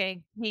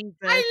thinking? Jesus.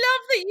 I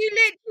love that you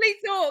literally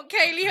thought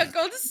Kaylee had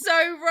gone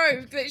so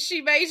rogue that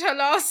she made her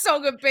last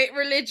song a bit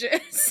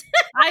religious.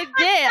 I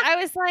did. I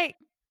was like,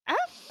 oh,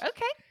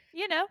 okay.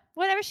 You know,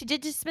 whatever. She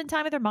did just spend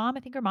time with her mom. I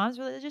think her mom's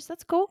religious.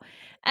 That's cool.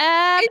 Is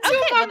okay,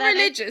 your mum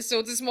religious,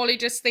 or does Molly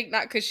just think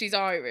that because she's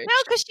Irish? No,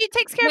 because she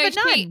takes care of a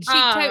nun.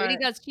 She totally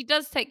does. She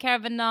does take care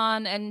of a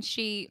nun, and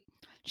she's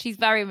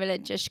very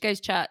religious. She goes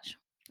to church.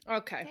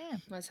 Okay, yeah.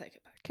 Let's take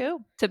it back.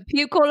 Cool. To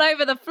puke all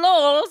over the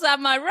floors,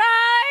 am I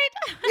right?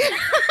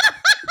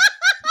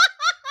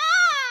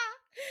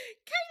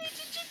 Kaylee,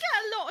 did you get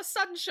a lot of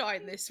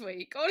sunshine this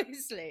week?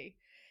 Honestly,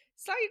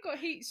 it's like you got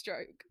heat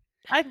stroke.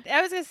 I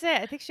was gonna say,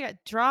 I think she got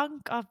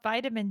drunk off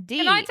vitamin D.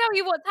 Can I tell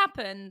you what's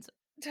happened?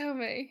 Tell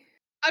me.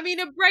 I mean,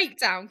 a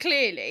breakdown,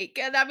 clearly.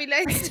 I mean,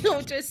 let's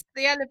not just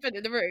the elephant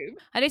in the room.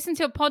 I listened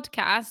to a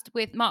podcast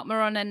with Mark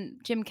Maron and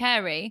Jim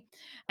Carrey,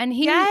 and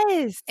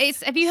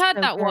have you heard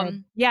that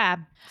one? Yeah.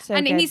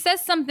 And he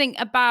says something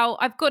about,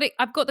 I've got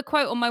the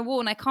quote on my wall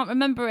and I can't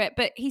remember it,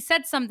 but he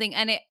said something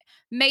and it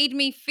made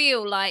me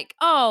feel like,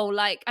 I'm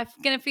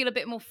going to feel a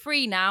bit more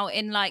free now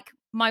in like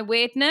my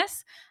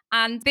weirdness.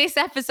 And this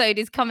episode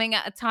is coming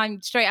at a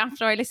time straight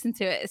after I listened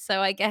to it.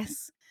 So I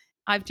guess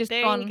I've just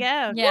there gone. You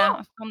go. Yeah,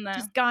 I've gone there.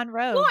 Just gone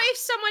rogue. What if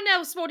someone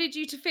else wanted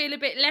you to feel a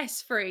bit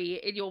less free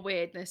in your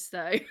weirdness,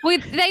 though? Well,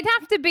 they'd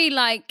have to be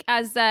like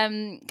as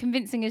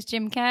convincing as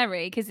Jim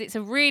Carrey, because it's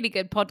a really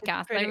good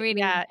podcast.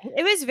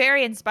 It was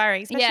very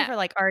inspiring, especially for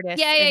like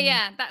artists.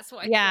 Yeah. That's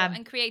what I thought.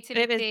 And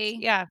creativity.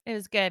 It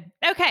was good.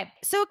 Okay,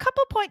 so a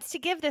couple points to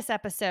give this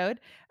episode.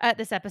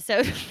 This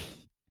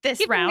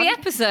round. The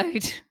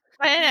episode.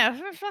 I know.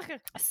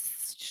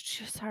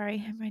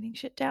 Sorry, I'm writing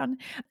shit down.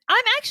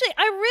 I'm going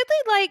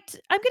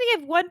to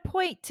give 1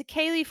 point to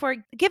Kaylee for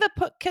give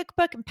a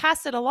cookbook and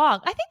pass it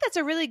along. I think that's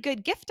a really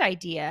good gift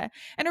idea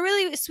and a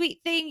really sweet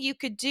thing you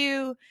could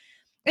do.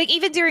 Like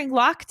even during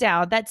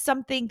lockdown, that's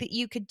something that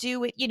you could do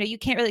with, you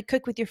can't really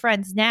cook with your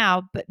friends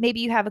now, but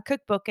maybe you have a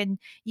cookbook and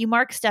you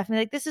mark stuff and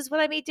like, this is what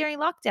I made during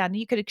lockdown. And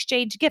you could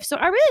exchange gifts. So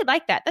I really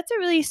like that. That's a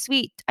really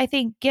sweet, I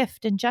think,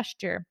 gift and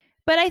gesture.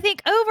 But I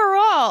think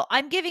overall,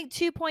 I'm giving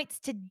 2 points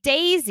to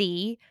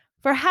Daisy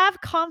for have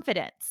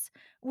confidence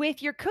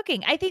with your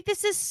cooking. I think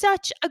this is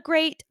such a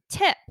great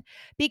tip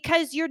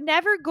because you're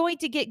never going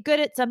to get good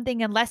at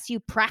something unless you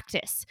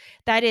practice.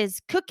 That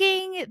is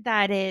cooking,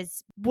 that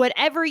is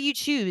whatever you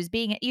choose.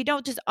 You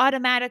don't just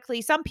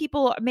automatically, some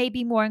people may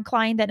be more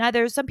inclined than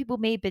others. Some people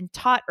may have been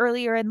taught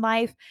earlier in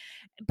life,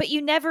 but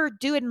you never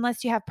do it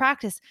unless you have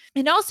practice.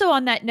 And also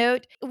on that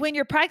note, when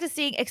you're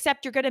practicing,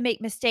 accept you're going to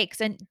make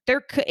mistakes and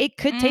it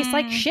could taste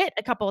like shit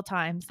a couple of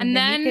times. And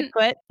then you could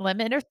put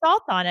lemon or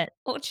salt on it.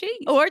 Or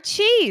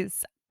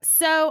cheese.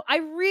 So I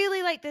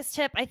really like this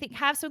tip. I think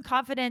have some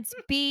confidence.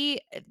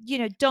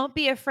 Don't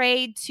be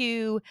afraid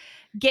to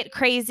get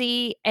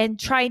crazy and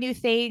try new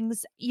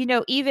things.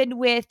 Even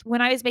with when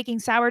I was making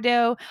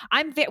sourdough,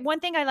 one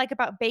thing I like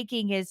about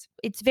baking is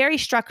it's very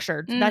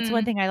structured. That's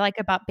one thing I like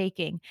about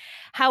baking.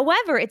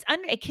 However, it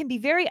can be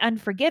very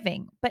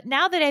unforgiving. But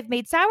now that I've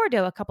made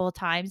sourdough a couple of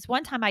times,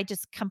 one time I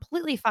just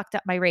completely fucked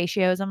up my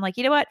ratios. I'm like,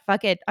 you know what?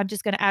 Fuck it. I'm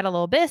just going to add a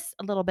little this,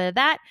 a little bit of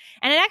that.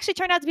 And it actually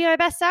turned out to be my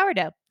best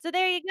sourdough. So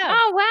there you go.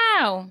 Oh,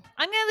 wow.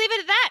 I'm going to leave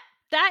it at that.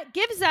 That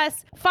gives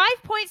us 5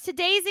 points to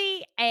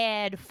Daisy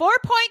and 4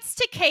 points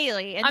to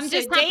Kaylee. And I'm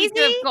just happy to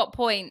have got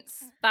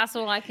points. That's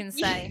all I can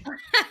say.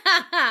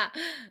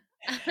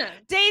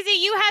 Daisy,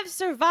 you have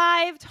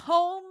survived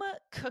home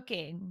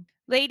cooking.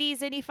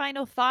 Ladies, any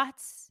final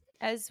thoughts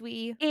as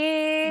we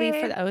leave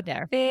for the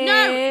there?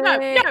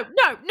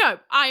 No.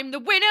 I'm the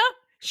winner.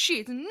 She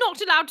is not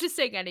allowed to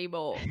sing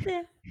anymore.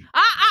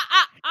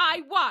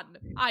 I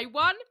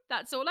won.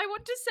 That's all I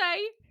want to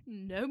say.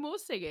 No more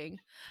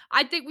singing.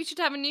 I think we should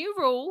have a new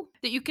rule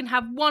that you can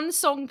have one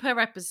song per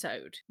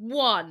episode.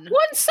 One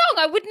song?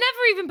 I would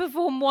never even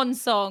perform one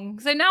song.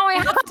 So now I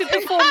have to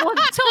perform one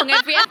song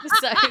every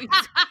episode.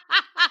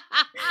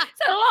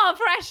 It's a lot of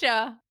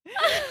pressure.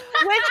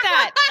 With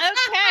that,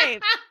 okay.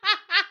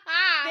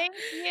 Thank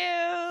you.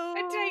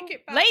 I take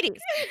it back. Ladies,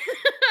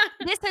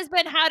 this has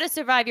been How to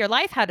Survive Your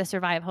Life, How to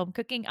Survive Home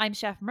Cooking. I'm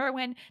Chef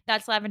Merwin.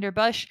 That's Lavender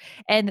Bush.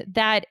 And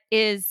that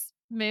is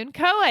Moon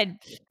Cohen.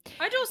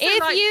 I'd also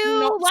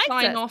not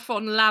sign off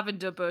on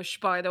Lavender Bush,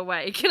 by the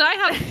way. Can I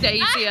have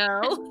Daisy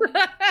Earl?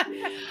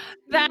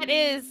 That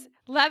is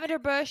Lavender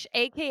Bush,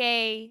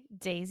 aka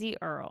Daisy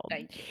Earl.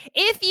 Thank you.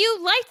 If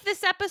you liked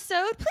this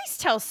episode, please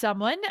tell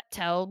someone.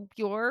 Tell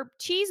your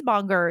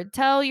cheesemonger,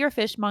 tell your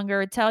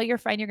fishmonger, tell your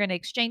friend you're going to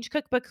exchange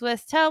cookbook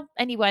lists, tell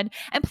anyone.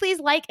 And please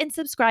like and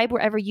subscribe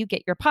wherever you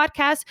get your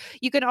podcasts.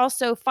 You can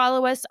also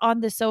follow us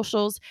on the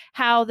socials,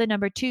 How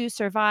the 2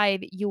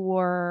 Survive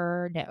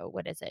Your, no,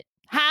 what is it?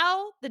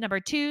 How, the number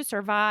 2,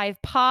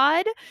 Survive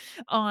Pod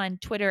on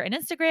Twitter and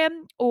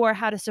Instagram, or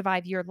How to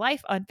Survive Your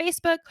Life on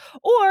Facebook.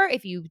 Or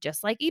if you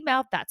just like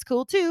email, that's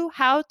cool too.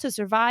 How to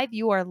Survive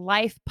Your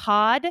Life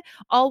Pod,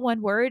 all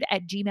one word,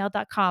 at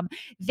gmail.com.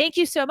 Thank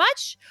you so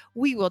much.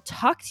 We will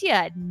talk to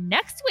you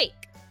next week.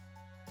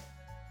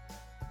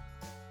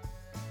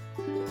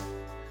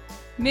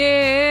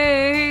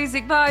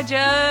 Music by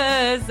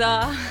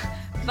Jazza,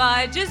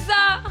 by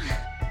Jazza,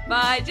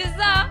 by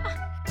Jazza.